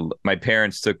kid. So, my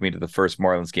parents took me to the first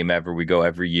Marlins game ever. We go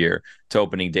every year to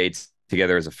opening dates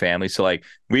together as a family. So, like,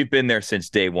 we've been there since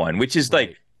day one, which is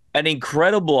like an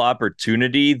incredible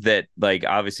opportunity that, like,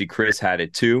 obviously Chris had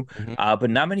it too.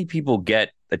 But not many people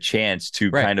get a chance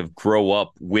to kind of grow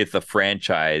up with a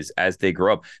franchise as they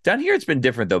grow up. Down here, it's been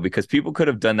different, though, because people could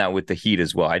have done that with the Heat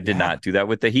as well. I did not do that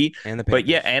with the Heat. And the But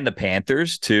yeah, and the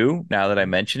Panthers, too, now that I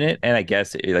mention it. And I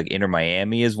guess, like, Inter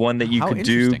Miami is one that you could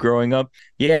do growing up.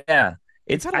 Yeah.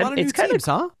 It's Got a lot of new teams,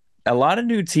 huh? a lot of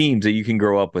new teams that you can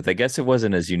grow up with. I guess it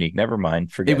wasn't as unique. Never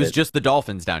mind. Forget it. It was just the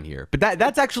Dolphins down here. But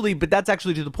that's actually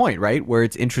to the point, right? Where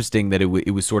it's interesting that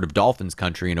it was sort of Dolphins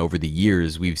country, and over the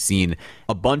years we've seen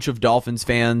a bunch of Dolphins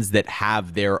fans that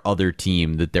have their other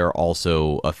team that they're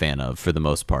also a fan of for the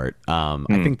most part. I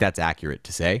think that's accurate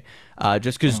to say.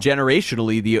 Just because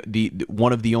generationally, the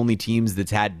one of the only teams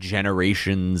that's had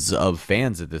generations of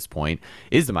fans at this point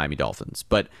is the Miami Dolphins.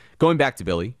 But going back to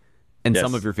Billy, and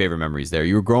some of your favorite memories there.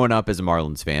 You were growing up as a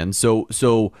Marlins fan.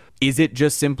 So is it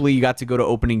just simply you got to go to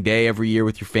opening day every year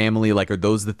with your family? Like, are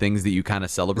those the things that you kind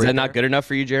of celebrate? Is that not good enough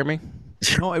for you, Jeremy?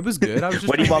 No, it was good. I was just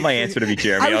what do you want my answer to be,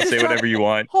 Jeremy? I'll say whatever you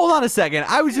want. Hold on a second.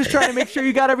 I was just trying to make sure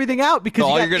you got everything out because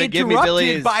all you you're got gonna give me,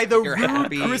 Billy, is by the you're rude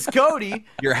happy. Chris Cote.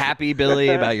 You're happy, Billy,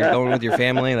 about your going with your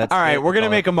family. That's all right. it. We're gonna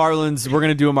make a Marlins. We're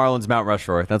gonna do a Marlins Mount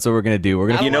Rushmore. That's what we're gonna do. We're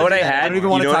gonna. You know what I had? I don't even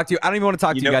want to You know talk to you. I don't even want to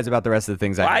talk to you guys about the rest of the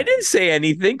things I didn't say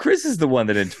anything. Chris is the one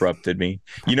that interrupted me.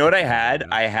 You know what I had?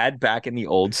 I had back in the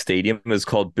old stadium. It was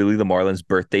called Billy the Marlins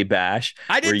Birthday Bash.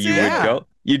 I did where you too. would go.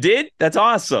 You did? That's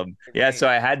awesome. Yeah, so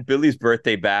I had Billy's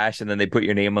birthday bash, and then they put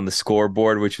your name on the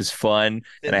scoreboard, which was fun.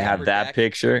 And I have that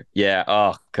picture. Yeah.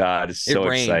 Oh, God. It's so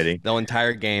exciting. The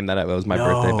entire game that it was my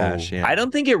birthday bash. Yeah. I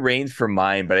don't think it rained for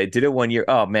mine, but I did it one year.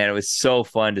 Oh, man, it was so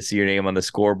fun to see your name on the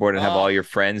scoreboard and have all your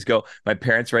friends go. My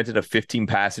parents rented a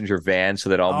 15-passenger van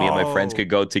so that all me and my friends could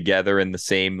go together in the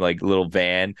same, like, little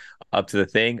van up to the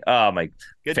thing. Oh, my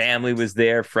family was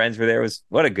there. Friends were there.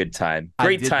 What a good time.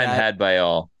 Great time had by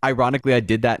all. Ironically, I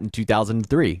did that in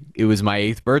 2003. It was my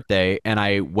 8th birthday, and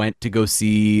I went to go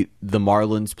see the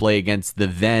Marlins play against the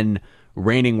then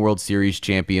reigning World Series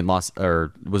champion was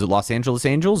it Los Angeles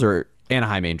Angels or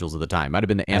Anaheim Angels at the time? Might have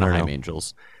been the Anaheim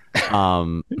Angels.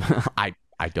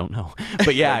 I don't know,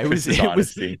 but yeah, it was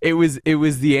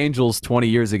the Angels 20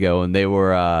 years ago, and they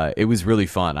were. It was really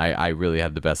fun. I really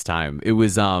had the best time. It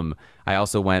was. I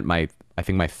also went I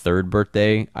think my 3rd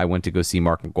birthday, I went to go see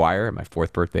Mark McGwire. At my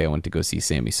 4th birthday, I went to go see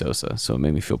Sammy Sosa. So it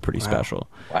made me feel pretty special.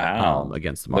 Wow.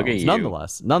 Against the Marlins. Look at you.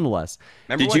 Nonetheless.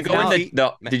 Did you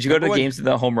go to the games of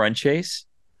the home run chase?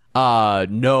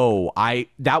 No.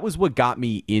 That was what got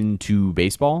me into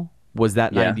baseball. Was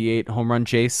that 98 home run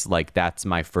chase? Like, that's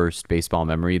my first baseball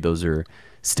memory. Those are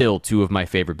still two of my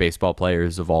favorite baseball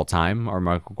players of all time, are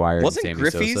Mark McGwire and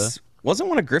Sammy Sosa. Wasn't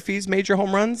one of Griffey's major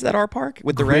home runs at our park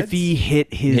with the Reds? Griffey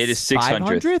hit his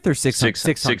 600th or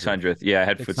 600th. Yeah, I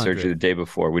had foot surgery the day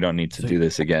before. We don't need to do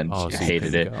this again. I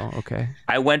hated it. Okay.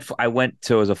 I went.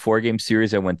 So it was a 4-game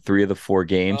series. I went 3 of the 4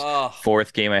 games.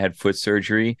 4th game, I had foot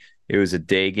surgery. It was a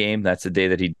day game. That's the day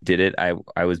that he did it.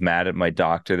 I was mad at my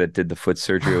doctor that did the foot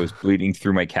surgery. I was bleeding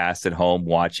through my cast at home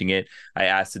watching it. I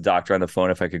asked the doctor on the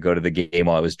phone if I could go to the game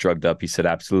while I was drugged up. He said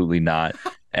absolutely not.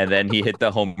 And then he hit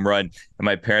the home run. And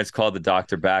my parents called the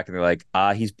doctor back and they're like,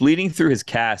 he's bleeding through his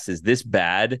cast. Is this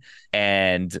bad?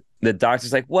 And the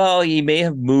doctor's like, well, he may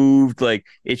have moved. Like,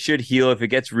 it should heal. If it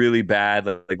gets really bad,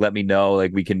 like let me know.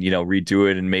 Like, we can, redo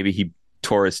it. And maybe he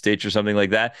tore a stitch or something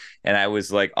like that. And I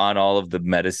was like on all of the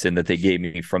medicine that they gave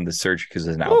me from the surgery because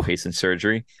it's an outpatient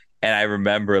surgery. And I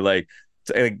remember like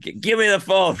give me the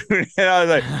phone. And I was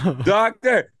like,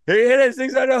 doctor, he hit a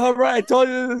 600 home run. I told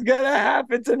you this was going to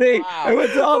happen to me. Wow. I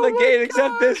went to all the games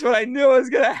except this one. I knew it was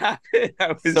going to happen. I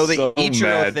was So the Ichiro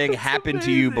mad. thing happened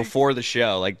to you before the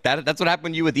show. Like that's what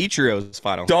happened to you with Ichiro's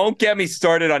final. Don't get me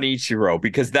started on Ichiro,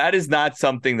 because that is not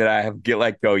something that I have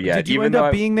let go yet. Did you end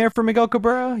up being there for Miguel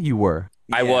Cabrera? You were.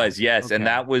 I was, yes. Okay. And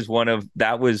I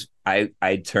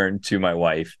turned to my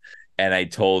wife and I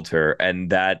told her, and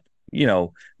that,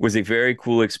 was a very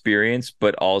cool experience,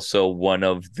 but also one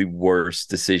of the worst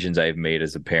decisions I've made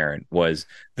as a parent was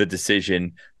the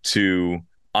decision to,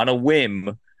 on a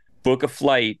whim, book a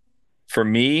flight for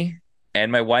me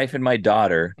and my wife and my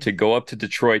daughter to go up to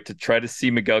Detroit to try to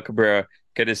see Miguel Cabrera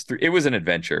get his it was an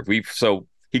adventure.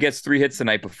 He gets 3 hits the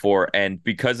night before, and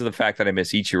because of the fact that I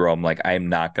miss Ichiro, I'm like, I'm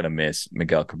not going to miss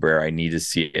Miguel Cabrera. I need to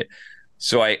see it.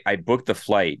 So I booked the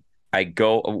flight.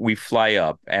 We fly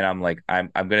up, and I'm like, I'm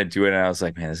going to do it. And I was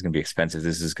like, man, this is going to be expensive.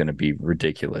 This is going to be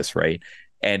ridiculous, right?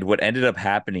 And what ended up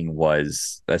happening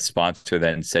was a sponsor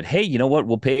then said, hey, you know what?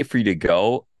 We'll pay for you to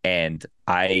go. And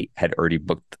I had already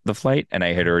booked the flight, and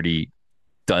I had already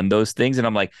done those things. And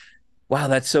I'm like, wow,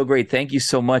 that's so great. Thank you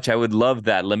so much. I would love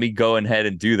that. Let me go ahead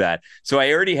and do that. So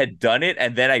I already had done it,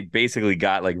 and then I basically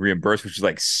got like reimbursed, which is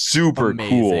like super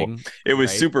amazing, cool. It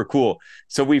was super cool.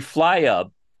 So we fly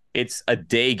up. It's a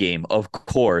day game, of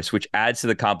course, which adds to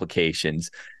the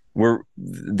complications.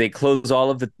 They close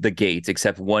all of the gates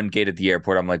except one gate at the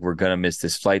airport. I'm like, we're gonna miss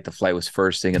this flight. The flight was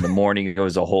first thing in the morning. It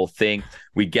was a whole thing.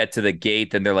 We get to the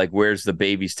gate, and they're like, where's the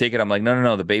baby's ticket? I'm like,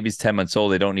 no. The baby's 10 months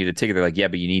old. They don't need a ticket. They're like, yeah,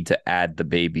 but you need to add the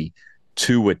baby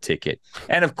to a ticket.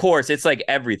 And of course, it's like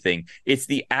everything. It's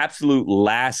the absolute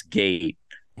last gate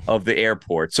of the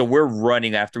airport. So we're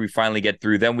running after we finally get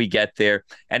through. Then we get there,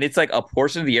 and it's like a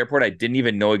portion of the airport I didn't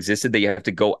even know existed, that you have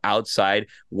to go outside,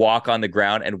 walk on the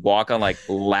ground, and walk on like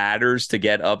ladders to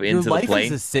get up into the plane. Your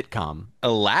life is a sitcom. A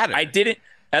ladder. I didn't.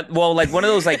 Well, like one of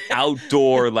those like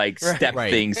outdoor like step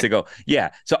things to go.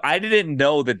 Yeah. So I didn't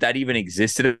know that even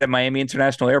existed at Miami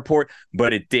International Airport,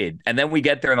 but it did. And then we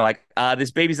get there, and they're like, this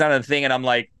baby's not a thing. And I'm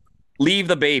like, leave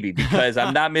the baby, because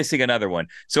I'm not missing another one.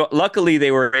 So luckily they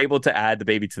were able to add the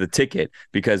baby to the ticket,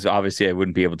 because obviously I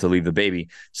wouldn't be able to leave the baby.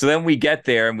 So then we get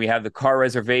there, and we have the car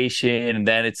reservation, and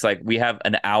then it's like we have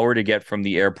an hour to get from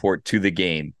the airport to the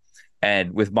game.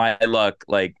 And with my luck,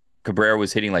 like Cabrera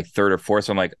was hitting like third or fourth.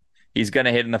 So I'm like, he's going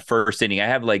to hit in the first inning. I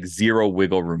have like zero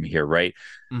wiggle room here, right?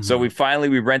 Mm-hmm. So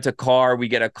we rent a car, we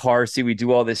get a car seat, we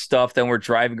do all this stuff. Then we're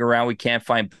driving around, we can't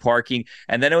find parking.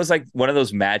 And then it was like one of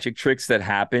those magic tricks that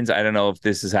happens. I don't know if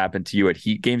this has happened to you at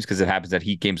Heat games, because it happens at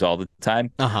Heat games all the time.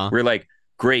 We're like,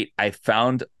 great, I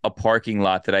found a parking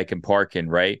lot that I can park in,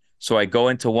 right? So I go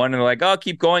into one, and they're like, oh,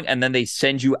 keep going. And then they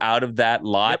send you out of that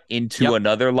lot into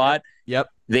another lot. Yep.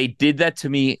 They did that to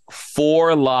me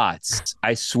 4 lots.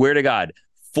 I swear to God.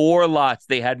 4 lots.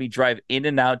 They had me drive in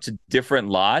and out to different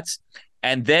lots.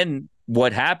 And then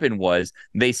what happened was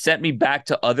they sent me back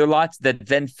to other lots that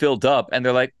then filled up. And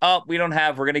they're like, oh, we're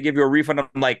going to give you a refund. I'm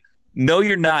like, no,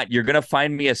 you're not. You're going to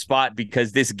find me a spot,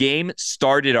 because this game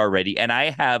started already. And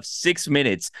I have 6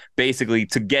 minutes basically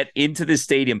to get into the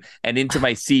stadium and into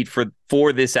my seat for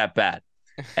this at bat.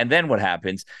 And then what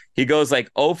happens? He goes like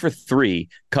 0 for 3,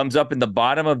 comes up in the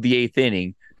bottom of the 8th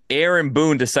inning. Aaron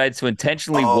Boone decides to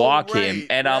intentionally walk him.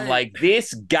 And I'm like,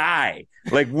 this guy,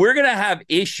 like, we're going to have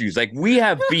issues. Like, we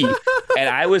have beef. And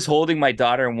I was holding my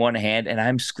daughter in one hand, and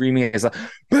I'm screaming, it's like,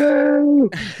 boo,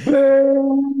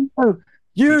 boo,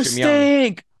 you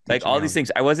stink. Like all these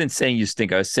things. I wasn't saying you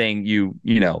stink. I was saying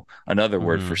another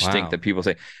word for stink that people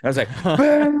say. And I was like,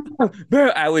 boo, boo.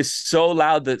 I was so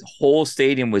loud. The whole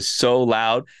stadium was so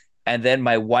loud. And then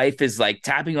my wife is like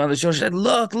tapping on the shoulder. She said,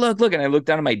 look. And I looked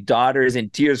down at my daughter, is in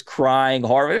tears, crying,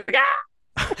 horror.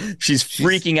 She's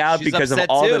freaking out because of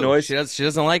all the noise. She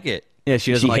doesn't like it. Yeah,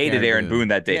 she hated Aaron Boone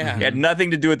that day. Yeah. It had nothing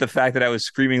to do with the fact that I was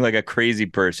screaming like a crazy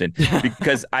person,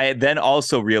 because I then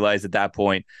also realized at that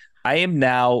point, I am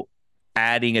now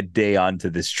adding a day onto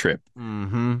this trip.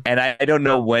 Mm-hmm. And I don't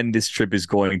know when this trip is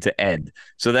going to end.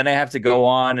 So then I have to go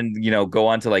on and, go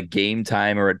on to like Game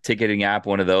Time or a ticketing app,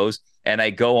 one of those. And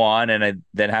I go on, and I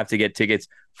then have to get tickets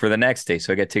for the next day.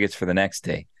 So I get tickets for the next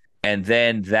day. And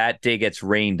then that day gets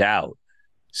rained out.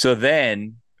 So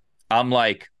then I'm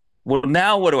like, well,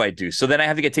 now what do I do? So then I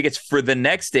have to get tickets for the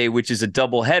next day, which is a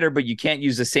double header, but you can't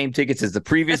use the same tickets as the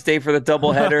previous day for the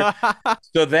double header.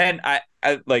 So then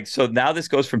so now this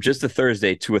goes from just a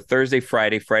Thursday to a Thursday,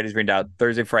 Friday. Friday's rained out,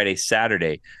 Thursday, Friday,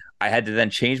 Saturday. I had to then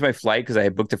change my flight because I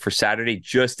had booked it for Saturday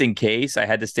just in case. I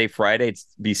had to stay Friday to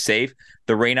be safe.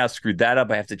 The rain out screwed that up.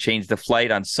 I have to change the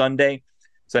flight on Sunday.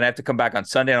 So then I have to come back on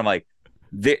Sunday. And I'm like,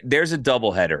 there's a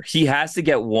doubleheader. He has to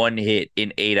get one hit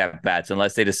in 8 at bats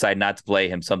unless they decide not to play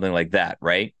him, something like that,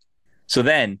 right? So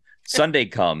then Sunday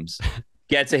comes,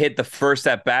 gets a hit the first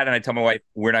at bat, and I tell my wife,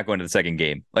 we're not going to the second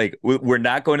game. Like, we're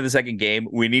not going to the second game.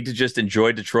 We need to just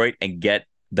enjoy Detroit and get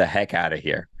the heck out of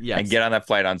here and get on that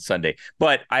flight on Sunday.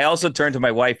 But I also turned to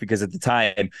my wife because at the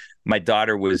time my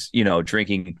daughter was,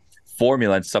 drinking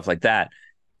formula and stuff like that.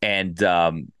 And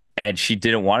she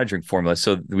didn't want to drink formula.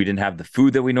 So we didn't have the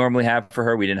food that we normally have for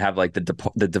her. We didn't have like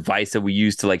the device that we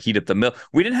use to like heat up the milk.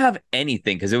 We didn't have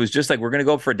anything because it was just like, we're going to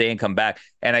go for a day and come back.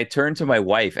 And I turned to my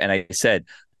wife and I said,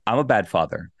 I'm a bad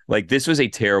father. Like, this was a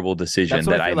terrible decision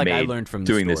that I made. I learned from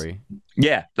doing this.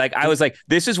 Yeah. Like, I was like,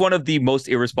 this is one of the most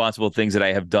irresponsible things that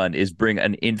I have done, is bring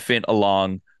an infant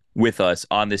along with us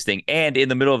on this thing. And in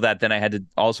the middle of that, then I had to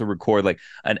also record like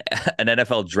an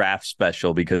NFL draft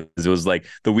special because it was like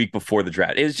the week before the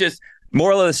draft. It was just,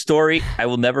 moral of the story, I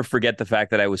will never forget the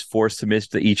fact that I was forced to miss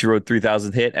the Ichiro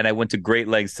 3000 hit, and I went to great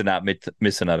lengths to not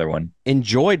miss another one.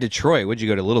 Enjoy Detroit. Would you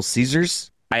go to Little Caesars?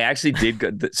 I actually did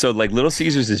go. So like Little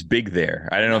Caesars is big there.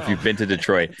 I don't know if you've been to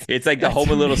Detroit. It's like the home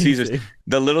of Little Caesars.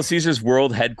 The Little Caesars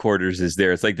World Headquarters is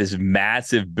there. It's like this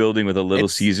massive building with a Little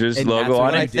Caesars logo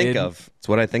on it. It's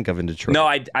what I think of in Detroit. No,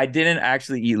 I didn't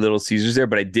actually eat Little Caesars there,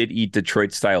 but I did eat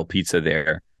Detroit style pizza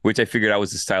there, which I figured out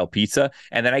was the style pizza.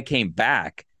 And then I came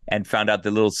back and found out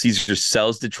that Little Caesars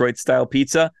sells Detroit style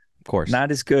pizza. Of course.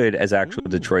 Not as good as actual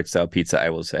Detroit style pizza, I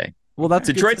will say. Well, that's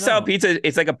Detroit style pizza.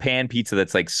 It's like a pan pizza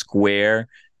that's like square.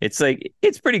 It's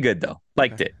pretty good though.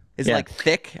 Liked it. Is it like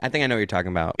thick? I think I know what you're talking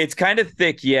about. It's kind of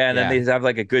thick, yeah. And then they have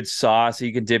like a good sauce so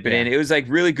you can dip it in. It was like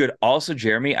really good. Also,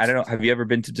 Jeremy, I don't know. Have you ever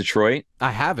been to Detroit?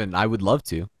 I haven't. I would love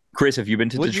to. Chris, have you been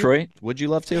to Detroit? Would you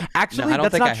love to? Actually, no,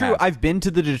 that's not true. I've been to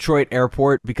the Detroit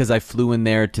airport because I flew in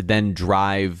there to then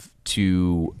drive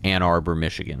to Ann Arbor,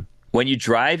 Michigan. When you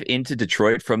drive into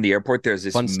Detroit from the airport, there's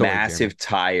this massive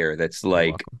tire that's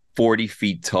like 40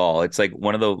 feet tall. It's like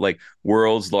one of the like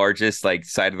world's largest like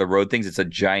side of the road things. It's a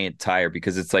giant tire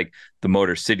because it's like the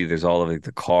Motor City. There's all of like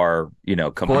the car,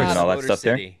 companies and all that stuff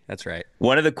there. That's right.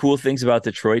 One of the cool things about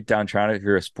Detroit downtown, if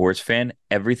you're a sports fan,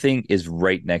 everything is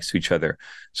right next to each other.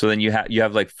 So then you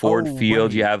have like Ford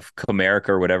Field, you have Comerica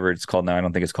or whatever it's called now. I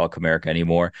don't think it's called Comerica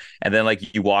anymore. And then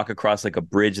like you walk across like a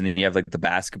bridge and then you have like the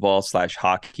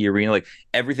basketball/hockey arena. Like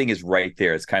everything is right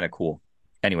there. It's kind of cool.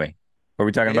 Anyway. What are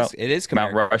we talking about? It is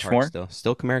Mount Rushmore.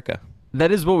 Still Comerica.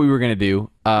 That is what we were gonna do.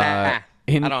 I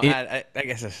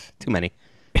guess it's too many.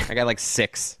 I got like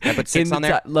 6. I put 6 on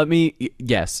there.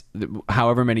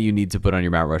 However many you need to put on your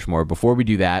Mount Rushmore. Before we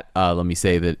do that, let me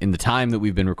say that in the time that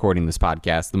we've been recording this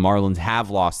podcast, the Marlins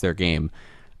have lost their game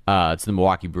to the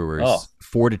Milwaukee Brewers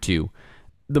 4-2.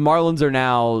 The Marlins are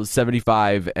now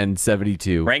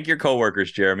 75-72. Rank your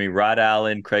coworkers, Jeremy. Rod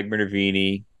Allen, Craig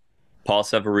Minervini, Paul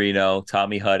Severino,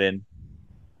 Tommy Hutton.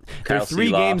 They're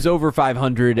 3 games over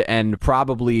 500, and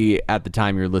probably at the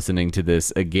time you're listening to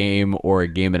this, a game or a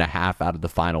game and a half out of the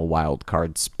final wild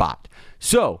card spot.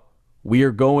 So we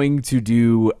are going to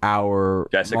do our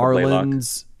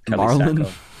Marlins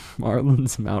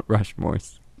Mount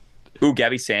Rushmores. Ooh,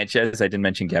 Gabby Sanchez. I didn't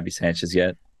mention Gabby Sanchez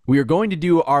yet. We are going to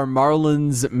do our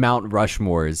Marlins Mount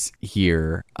Rushmores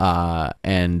here,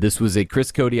 and this was a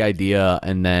Chris Cote idea,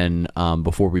 and then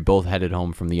before we both headed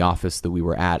home from the office that we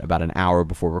were at about an hour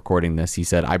before recording this, he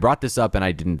said, I brought this up and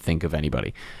I didn't think of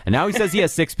anybody. And now he says he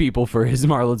has 6 people for his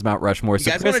Marlins Mount Rushmore. You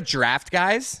guys want to draft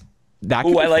guys?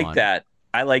 Ooh, I like that.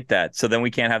 I like that. So then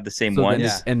we can't have the same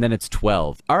ones. And then it's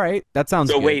 12. All right, that sounds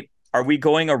good. So wait. Are we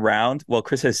going around? Well,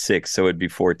 Chris has 6, so it'd be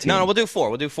 14. No, we'll do 4.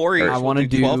 We'll do 4 each. I want to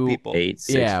do 12 people. 8,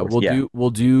 6, yeah, 4, we'll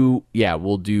do.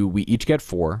 We each get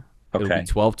 4. Okay. It'll be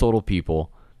 12 total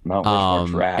people. Mount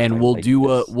Rushmore draft. And we'll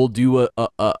do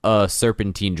a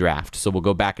serpentine draft. So we'll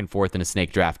go back and forth in a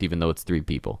snake draft, even though it's 3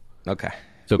 people. Okay.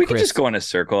 So we Chris, can just go in a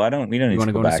circle. We don't need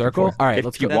to go in a circle. All right,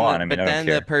 let's go. But then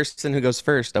the person who goes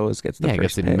first always gets the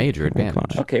first. Gets a major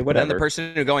advantage. Okay, whatever. Then the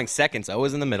person who going second is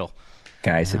always in the middle.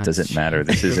 Guys, it doesn't matter.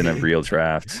 This isn't a real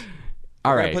draft.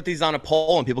 All We're right. gonna put these on a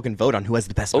poll and people can vote on who has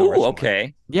the best. Oh,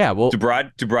 okay. Yeah. Well, do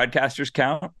broadcasters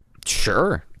count?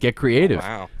 Sure. Get creative.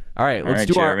 Wow. All right. Let's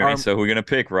do Jeremy. our So we're gonna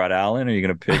pick Rod Allen, or are you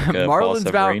gonna pick Paul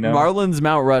Severino? Marlins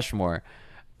Mount Rushmore.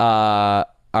 All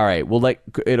right.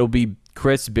 It'll be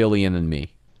Chris, Billy, and then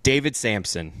me. David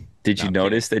Sampson. Did you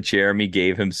notice that Jeremy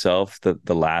gave himself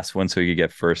the last one so he could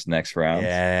get first next round?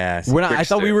 Yes. I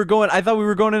thought we were going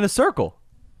in a circle.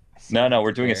 No,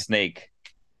 we're doing a snake.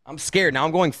 I'm scared. Now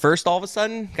I'm going first all of a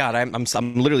sudden. God, I'm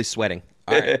literally sweating.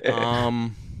 All right.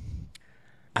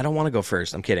 I don't want to go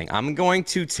first. I'm kidding. I'm going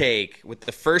to take with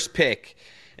the first pick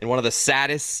in one of the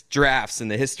saddest drafts in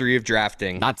the history of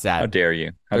drafting. Not sad. How dare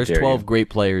you? There's 12 great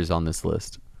players on this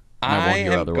list. I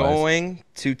am going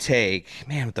to take,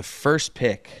 man, with the first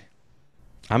pick.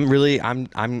 I'm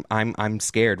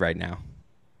scared right now.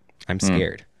 I'm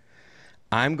scared.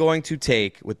 I'm going to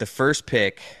take with the first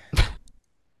pick.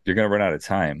 You're going to run out of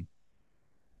time.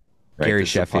 Right? Gary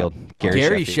Sheffield.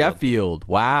 Gary Sheffield.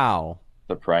 Wow.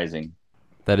 Surprising.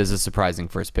 That is a surprising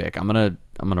first pick. I'm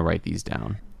gonna write these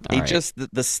down. Just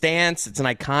the stance. It's an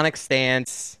iconic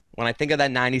stance. When I think of that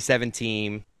 '97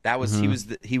 team, that was he was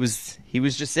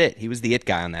just it. He was the it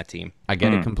guy on that team. I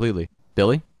get it completely.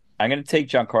 Billy, I'm gonna take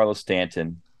Giancarlo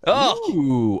Stanton. Oh,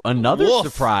 ooh, another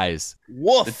surprise.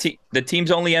 Woof. The team's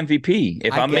only MVP.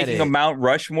 If I'm making a Mount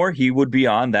Rushmore, he would be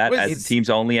on that as the team's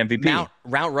only MVP. Mount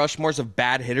Rushmores of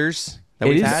bad hitters.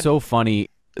 It is so funny.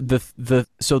 The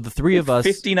three of us,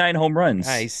 59 home runs.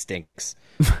 He stinks.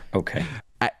 Okay.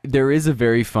 There is a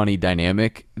very funny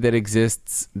dynamic that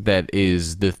exists that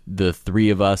is the three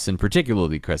of us, and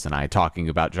particularly Chris and I, talking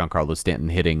about Giancarlo Stanton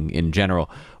hitting in general.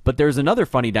 But there's another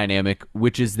funny dynamic,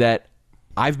 which is that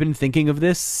I've been thinking of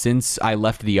this since I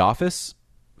left the office,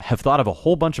 have thought of a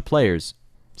whole bunch of players.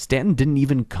 Stanton didn't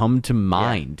even come to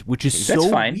mind, which is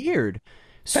so weird.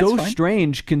 So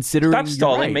strange considering. Stop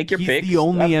stalling. Right. Make your He's pick. The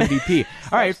only MVP.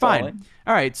 All right, stalling. Fine.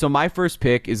 All right, so my first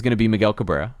pick is going to be Miguel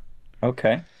Cabrera.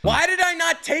 Okay. Why did I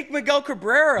not take Miguel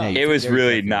Cabrera? It was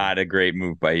really not a great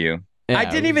move by you. Yeah, I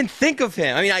didn't even think of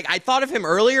him. I mean, I thought of him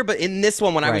earlier, but in this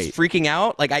one, when I was freaking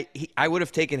out, like I would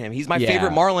have taken him. He's my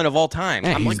favorite Marlin of all time.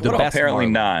 Yeah, I'm he's like, the best. Apparently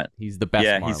Marlin. not. He's the best.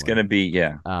 Yeah, Marlin. he's gonna be.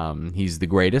 Yeah. He's the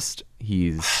greatest.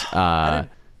 He's the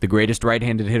greatest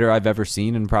right-handed hitter I've ever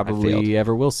seen, and probably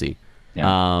ever will see. Yeah.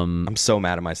 I'm so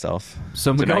mad at myself.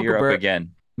 So now you're Cabrera, up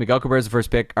again. Miguel Cabrera's the first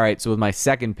pick. All right, so with my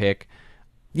second pick,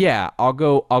 I'll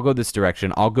go this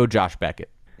direction. I'll go Josh Beckett.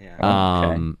 Yeah.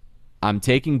 Okay. I'm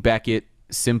taking Beckett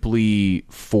simply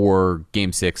for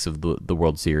Game 6 of the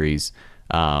World Series.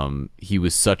 He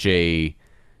was such a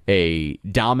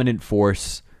dominant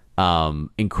force,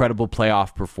 incredible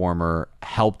playoff performer,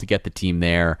 helped get the team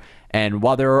there. And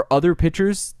while there are other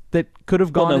pitchers that could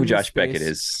have gone, know who in Josh space, Beckett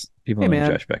is. People know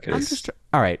who Josh Beckett is.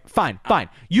 All right, fine.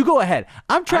 You go ahead.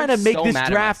 I'm trying to make this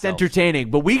draft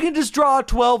entertaining, but we can just draw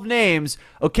 12 names,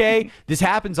 okay? This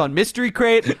happens on Mystery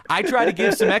Crate. I try to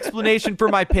give some explanation for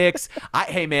my picks.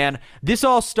 Hey, man, this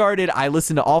all started, I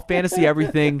listened to All Fantasy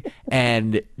Everything,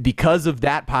 and because of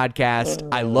that podcast,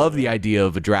 I love the idea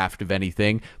of a draft of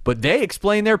anything, but they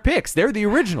explain their picks. They're the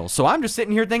originals, so I'm just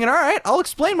sitting here thinking, all right, I'll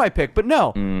explain my pick, but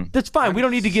no, that's fine. We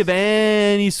don't need to give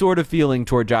any sort of feeling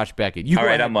toward Josh Beckett. All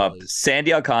right, I'm up.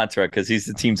 Sandy Alcantara, because he's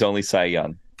the team's only Cy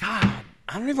Young. God,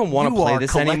 I don't even want to play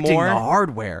this anymore. The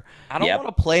hardware. I don't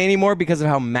want to play anymore because of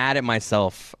how mad at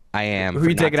myself I am. Who are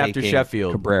you taking after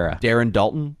Sheffield? Cabrera. Darren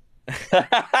Dalton?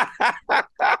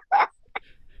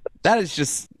 That is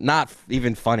just not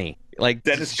even funny. Like,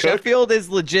 Sheffield is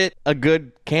legit a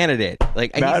good candidate.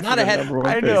 Like, he's not ahead. He's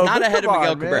not ahead of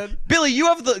Miguel Cabrera. Billy, you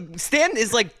have Stanton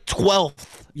is like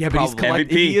 12th. Yeah, but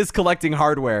he is collecting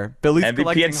hardware. Billy's MVP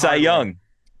collecting and Cy Young.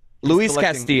 Luis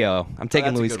Castillo. I'm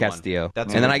taking Luis Castillo. And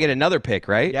then I get another pick,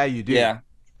 right? Yeah, you do. Yeah.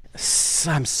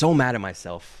 I'm so mad at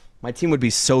myself. My team would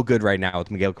be so good right now with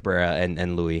Miguel Cabrera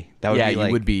and Luis. That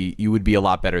would be you would be a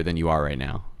lot better than you are right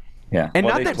now. Yeah. And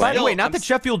not that, by the way, not that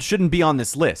Sheffield shouldn't be on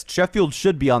this list. Sheffield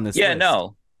should be on this list. Yeah,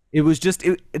 no. It was just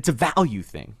it's a value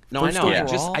thing. No, I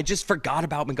know. I just forgot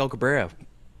about Miguel Cabrera.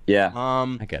 Yeah.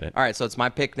 I get it. All right, so it's my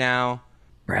pick now.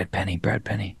 Brad Penny.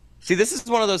 See, this is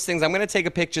one of those things. I'm going to take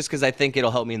a pick just because I think it'll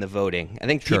help me in the voting. I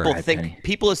think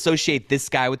people associate this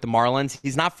guy with the Marlins.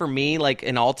 He's not for me like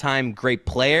an all-time great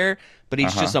player, but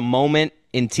he's just a moment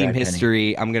in team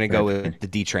history. I'm going to go with the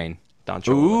D Train.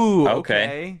 Ooh,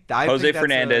 okay. Jose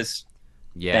Fernandez.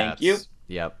 Yeah. Thank you.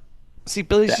 Yep. See,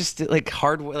 Billy's just like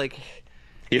hardware. Like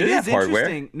he didn't have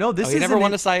hardware. No, he never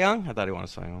won a Cy Young. I thought he won a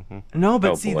Cy Young. No,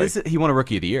 but he won a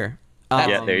Rookie of the Year.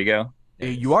 Yeah, there you go.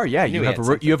 You are, yeah. You have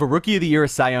a Rookie of the Year, a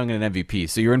Cy Young, and an MVP,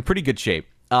 so you're in pretty good shape.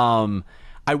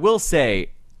 I will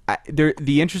say,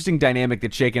 the interesting dynamic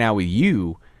that's shaken out with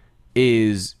you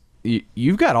is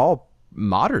you've got all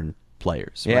modern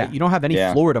players, right? You don't have any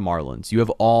Florida Marlins. You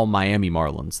have all Miami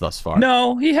Marlins thus far.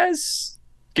 No, he has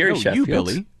Gary Sheffield. You,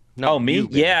 Billy. No, me?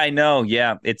 Yeah, I know.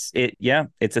 Yeah, it's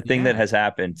a thing that has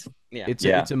happened. Yeah.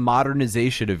 It's a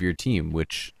modernization of your team,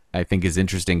 which I think is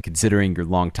interesting considering your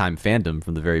longtime fandom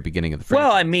from the very beginning of the franchise.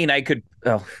 Well, I mean,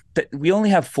 we only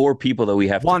have 4 people that we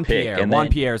have to pick. Juan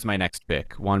Pierre is my next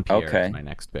pick. Juan Pierre is my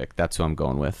next pick. That's who I'm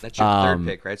going with. That's your third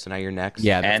pick, right? So now you're next.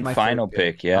 Yeah, and my final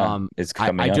pick. Yeah, it's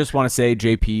coming up. I just want to say,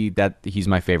 JP, that he's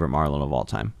my favorite Marlin of all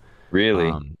time. Really?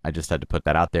 I just had to put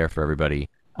that out there for everybody.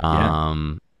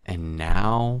 And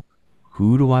now,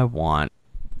 who do I want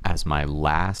as my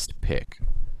last pick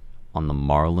on the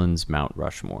Marlins Mount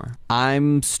Rushmore?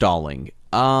 I'm stalling.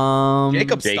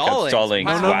 Jacob Jacob Stallings.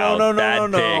 Wow. Wow. No.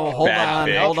 Bad pick. Hold Bad on,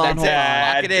 pick. hold on.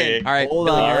 Lock it in. All right, Hold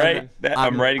Billy, on. All right. I'm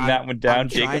I'm- writing that one down. I'm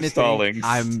trying Jacob to Stallings. think.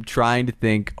 I'm trying to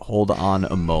think. Hold on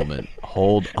a moment.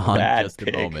 Hold on Bad just a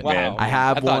pick, moment. man. I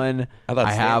have I thought- one. I thought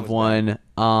I Stan have was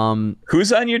one.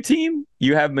 Who's on your team?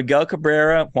 You have Miguel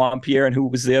Cabrera, Juan Pierre, and who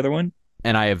was the other one?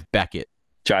 And I have Beckett.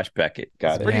 Josh Beckett.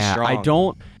 Got it. pretty strong. I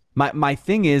don't. My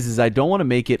thing is I don't want to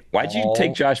make it. Why'd you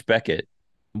take Josh Beckett?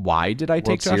 Why did I take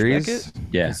World Josh Series? Beckett?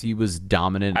 Yeah. Because he was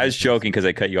dominant. I was joking because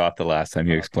I cut you off the last time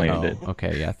you explained it.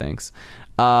 Okay, yeah, thanks.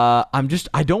 I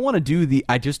don't want to do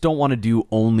I just don't want to do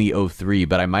only 03,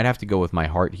 but I might have to go with my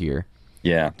heart here.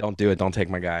 Yeah. Don't do it. Don't take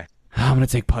my guy. I'm going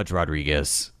to take Pudge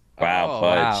Rodriguez. Wow, Oh,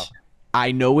 Pudge. wow.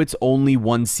 I know it's only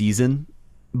one season,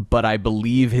 but I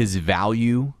believe his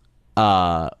value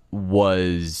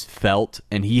was felt,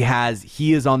 and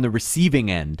he is on the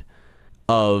receiving end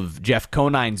of Jeff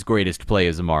Conine's greatest play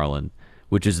as a Marlin,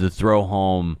 which is the throw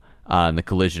home and the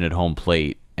collision at home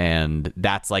plate, and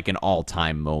that's like an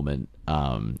all-time moment.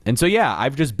 And so, yeah,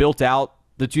 I've just built out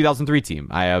the 2003 team.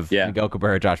 I have Miguel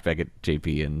Cabrera, Josh Beckett,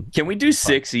 JP, and Can we do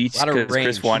 6 each? Lot of Because range.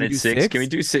 Chris wanted Can we do 6. six? Can we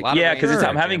do 6? Lot of Yeah, range. because Sure,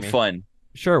 I'm having Jeremy. fun.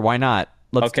 sure, why not?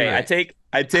 Let's Okay, do it.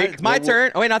 I take. It's my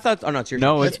turn. Oh wait, I thought. Oh no, it's your turn.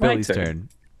 No, it's It's my Billy's turn.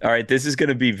 All right, this is going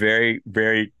to be very,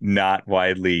 very not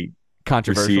widely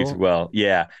Controversial. received well.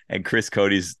 Yeah, and Chris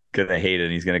Cote's going to hate it,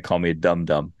 and he's going to call me a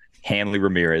dum-dum. Hanley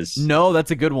Ramirez, No, that's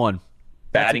a good one.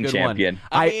 That's a batting good one. champion.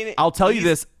 I mean, I'll tell you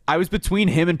he's- this. I was between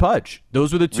him and Pudge.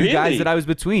 Those were the two guys Really? that I was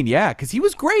between. Yeah, because he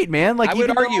was great, man. Like I would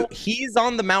even though- argue he's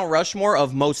on the Mount Rushmore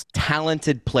of most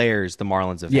talented players the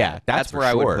Marlins have. Yeah, had. that's for where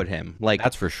I would sure. put him. Like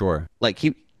That's for sure. like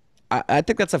he. I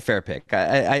think that's a fair pick.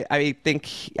 I think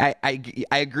I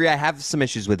agree. I have some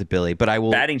issues with it, Billy, but I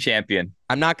will. Batting champion.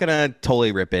 I'm not gonna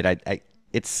totally rip it.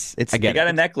 It's. I You get got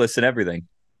it. a necklace and everything.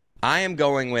 I am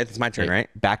going with. It's my turn, right?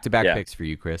 Back-to-back Yeah. picks for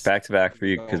you, Chris. Back to back for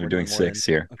you because Oh, we're doing more than- 6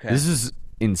 here. Okay. This is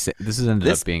insane. This has ended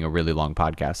This- up being a really long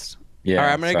podcast. Yeah. All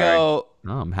right, I'm gonna sorry. go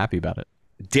No, I'm happy about it.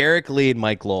 Derek Lee and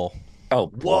Mike Lowell. Oh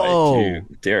boy, Whoa.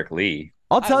 dude. Derek Lee.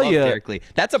 I'll I tell love you, Derek Lee.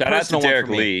 That's a Shout out to personal one Derek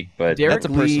for me. Lee, but Derek That's a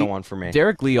personal Lee- one for me.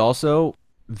 Derek Lee also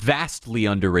vastly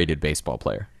underrated baseball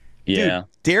player. yeah. Dude,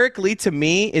 Derek Lee to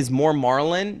me is more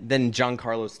Marlin than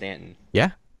Giancarlo Stanton.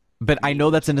 Yeah, but I know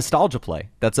that's a nostalgia play.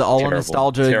 That's all Terrible. a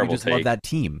nostalgia. Terrible You just love take. that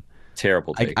team.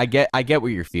 Terrible take. I get what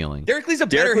you're feeling. Derek Lee's a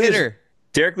Derek better Lee's- hitter.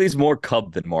 Derek Lee's more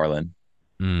Cub than Marlin.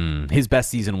 His best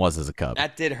season was as a Cub.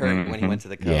 That did hurt when he went to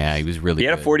the Cubs. Yeah, he was really. He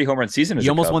had a good. 40 home run season as He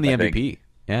a almost Cub, won the I think. MVP.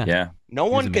 Yeah. Yeah. No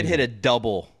one could amazing. hit a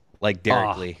double like Derek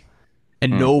Ah. Lee.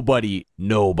 And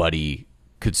nobody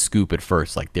could scoop at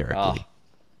first like Derek Oh.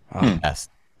 Lee. Best.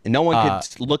 And no one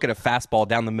could look at a fastball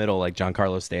down the middle like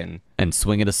Giancarlo Stanton. And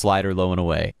swing at a slider low and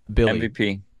away. Billy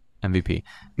MVP. MVP.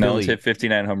 No Billy, one's hit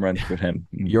 59 home runs with him.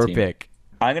 your Team. pick.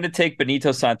 I'm going to take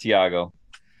Benito Santiago.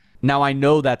 Now I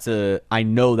know that's a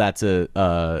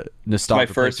nostalgia My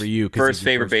play first for you. 'cause first he's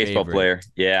your favorite baseball player.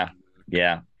 Yeah.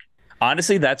 Yeah.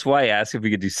 Honestly, that's why I asked if we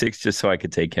could do 6 just so I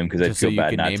could take him because I Just so feel you bad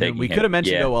can not name taking him. We him. could have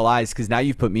mentioned Yeah. OLIs because now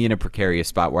you've put me in a precarious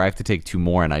spot where I have to take 2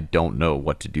 more and I don't know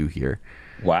what to do here.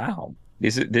 Wow.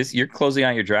 This you're closing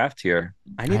out your draft here.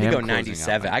 I need I to am go closing out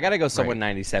 97. my- I got to go someone Right.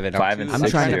 97. 5 and I'm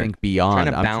 6 trying to here. think beyond.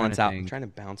 trying to I'm balance out. I'm think- trying to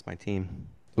balance my team.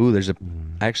 Ooh, there's a.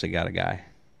 I actually got a guy.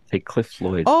 Take Cliff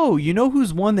Floyd. Oh, you know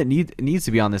who's one that needs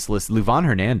to be on this list? Luvan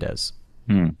Hernandez.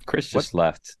 Chris just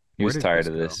left. He Where was did tired Chris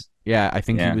of go? this. Yeah, I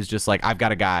think Yeah. he was just like, I've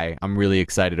got a guy. I'm really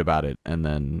excited about it, and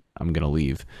then I'm gonna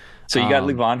leave. So you got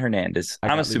Levon Hernandez. I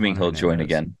I'm got assuming Levon he'll join Hernandez.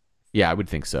 again. Yeah, I would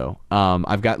think so.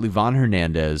 I've got Luvan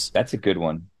Hernandez. That's a good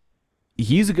one.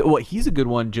 He's a good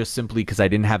one just simply because I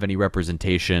didn't have any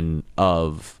representation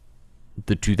of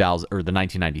the 2000 or the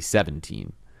 1997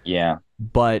 team. Yeah.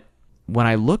 But when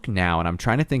I look now and I'm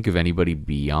trying to think of anybody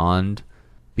beyond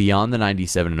the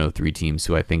 97 and 03 teams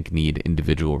who I think need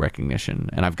individual recognition,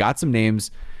 and I've got some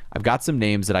names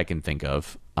that I can think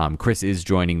of. Chris is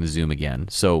joining the Zoom again,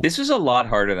 so This was a lot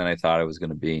harder than I thought it was going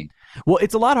to be. well,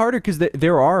 it's a lot harder because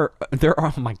there are.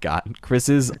 Oh my God, Chris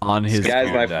is on his.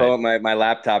 Guys, my phone, my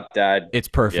laptop died. It's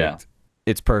perfect. Yeah.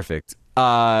 It's perfect.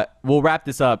 We'll wrap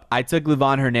this up. I took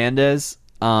Levon Hernandez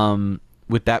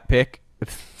with that pick.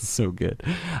 So good.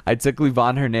 I took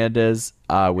Levon Hernandez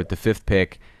with the 5th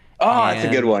pick. Oh, that's a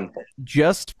good one.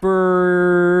 Just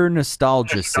for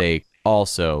nostalgia's sake,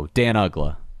 also, Dan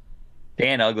Ugla.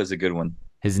 Dan Ugla's a good one.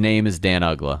 His name is Dan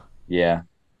Ugla. Yeah.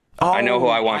 I know who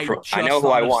I want for- I know who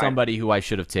I want. Somebody who I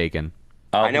should have taken.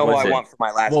 I know who I want for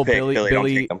my last Well, pick. Billy, Billy, don't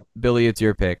take him. Billy, it's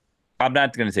your pick. I'm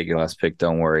not going to take your last pick.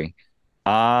 Don't worry.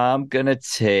 I'm going to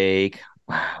take.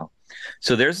 Wow.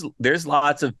 So there's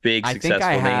lots of big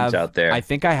successful names out there. I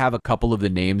think I have a couple of the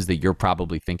names that you're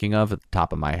probably thinking of at the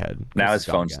top of my head. Now his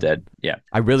phone's dead. Yeah.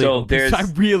 I really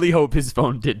hope his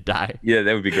phone did die. Yeah,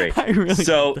 that would be great.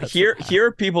 So here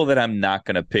are people that I'm not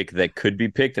going to pick that could be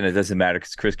picked, and it doesn't matter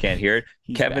because Chris can't hear it.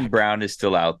 Kevin Brown is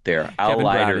still out there. Al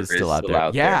Leiter is still out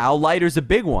there. Yeah, Al Leiter's a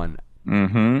big one.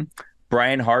 Mm-hmm.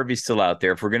 Brian Harvey's still out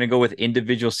there. If we're going to go with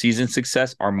individual season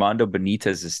success, Armando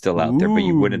Benitez is still out there, but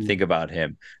you wouldn't think about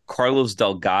him. Carlos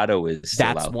Delgado is still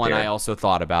out there. That's one I also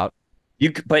thought about.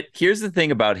 But here's the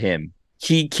thing about him.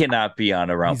 He cannot be on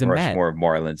a Rushmore of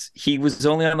Marlins. He was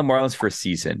only on the Marlins for a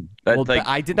season.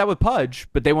 I did that with Pudge,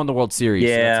 but they won the World Series.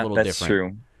 Yeah, so that's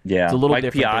true. Yeah, it's a little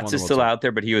Mike Piazza is still out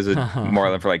there, but he was a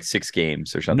Marlin for like 6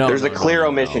 games or something. There's a clear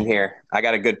omission here. I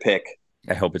got a good pick.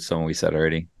 I hope it's someone we said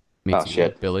already. Me too,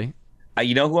 shit, Billy.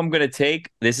 You know who I'm going to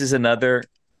take? This is another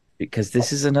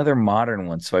modern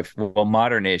one. So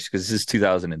modern-ish because this is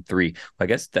 2003. Well, I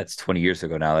guess that's 20 years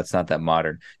ago now. That's not that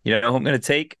modern. You know who I'm going to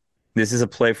take? This is a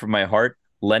play from my heart.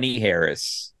 Lenny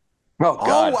Harris. Oh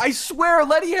God! Oh, I swear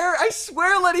Lenny Harris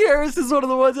is one of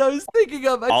the ones I was thinking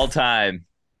of. All time.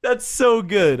 That's so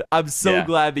good. I'm so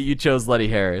glad that you chose Lenny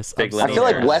Harris. I feel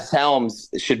like Wes Helms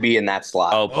should be in that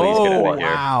slot. Oh, please get out of here.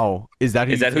 Wow. Is that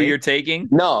who you're taking?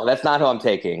 No, that's not who I'm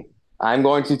taking. I'm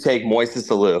going to take Moises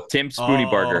Alou. Tim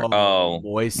Spooneybarger.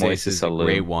 Moises is Alou. A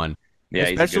great one. Yeah,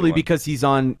 especially because he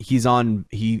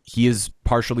is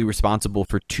partially responsible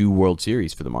for 2 World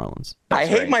Series for the Marlins. I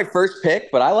hate my first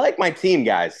pick, but I like my team,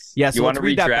 guys. Yes, you want to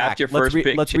redraft your first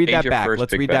pick? Let's read that back.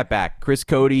 Let's read that back. Chris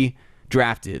Cote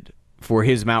drafted for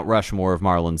his Mount Rushmore of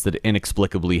Marlins that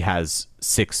inexplicably has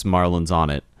 6 Marlins on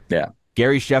it. Yeah.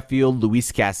 Gary Sheffield,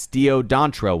 Luis Castillo,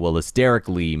 Dontrell Willis, Derek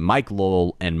Lee, Mike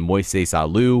Lowell, and Moises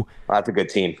Alou. That's a good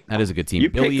team. That is a good team. You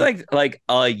picked like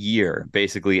a year,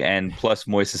 basically, and plus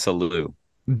Moises Alou.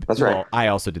 That's right. Well, I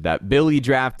also did that. Billy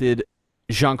drafted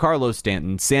Giancarlo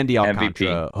Stanton, Sandy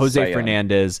Alcantara, MVP, Jose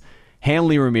Fernandez,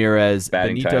 Hanley Ramirez,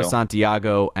 Benito title.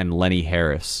 Santiago, and Lenny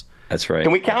Harris. That's right.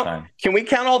 Can we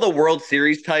count all the World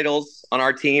Series titles on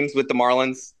our teams with the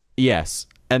Marlins? Yes.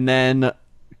 And then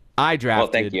I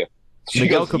drafted thank you.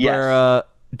 Miguel Cabrera,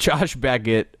 Josh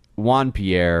Beckett, Juan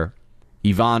Pierre,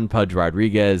 Ivan Pudge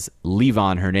Rodriguez,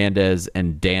 Levon Hernandez,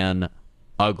 and Dan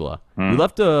Ugla. We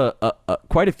left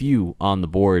quite a few on the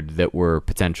board that were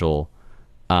potential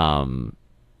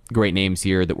great names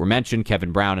here that were mentioned.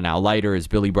 Kevin Brown and Al Leiter, as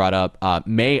Billy brought up.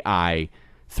 May I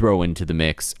throw into the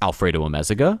mix Alfredo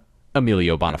Amezaga,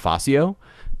 Emilio Bonifacio,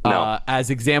 as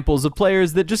examples of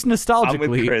players that just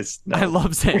nostalgically, I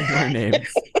love saying their names.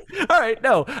 All right,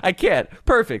 no, I can't.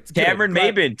 Perfect. Cameron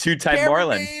Maybin, 2-time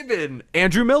Marlin. Maybin,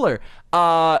 Andrew Miller.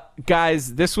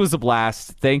 Guys, this was a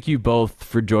blast. Thank you both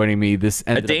for joining me. This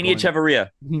ended Adania Chavarria.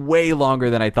 Way longer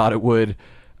than I thought it would.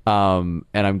 And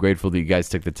I'm grateful that you guys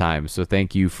took the time. So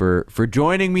thank you for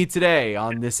joining me today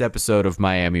on this episode of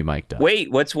Miami Mic'd Up.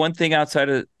 Wait, what's one thing outside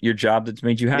of your job that's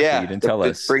made you happy? You didn't tell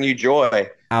us. Bring you joy.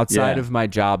 Outside of my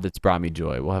job that's brought me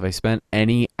joy. Well, have I spent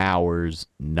any hours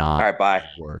not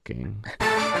working?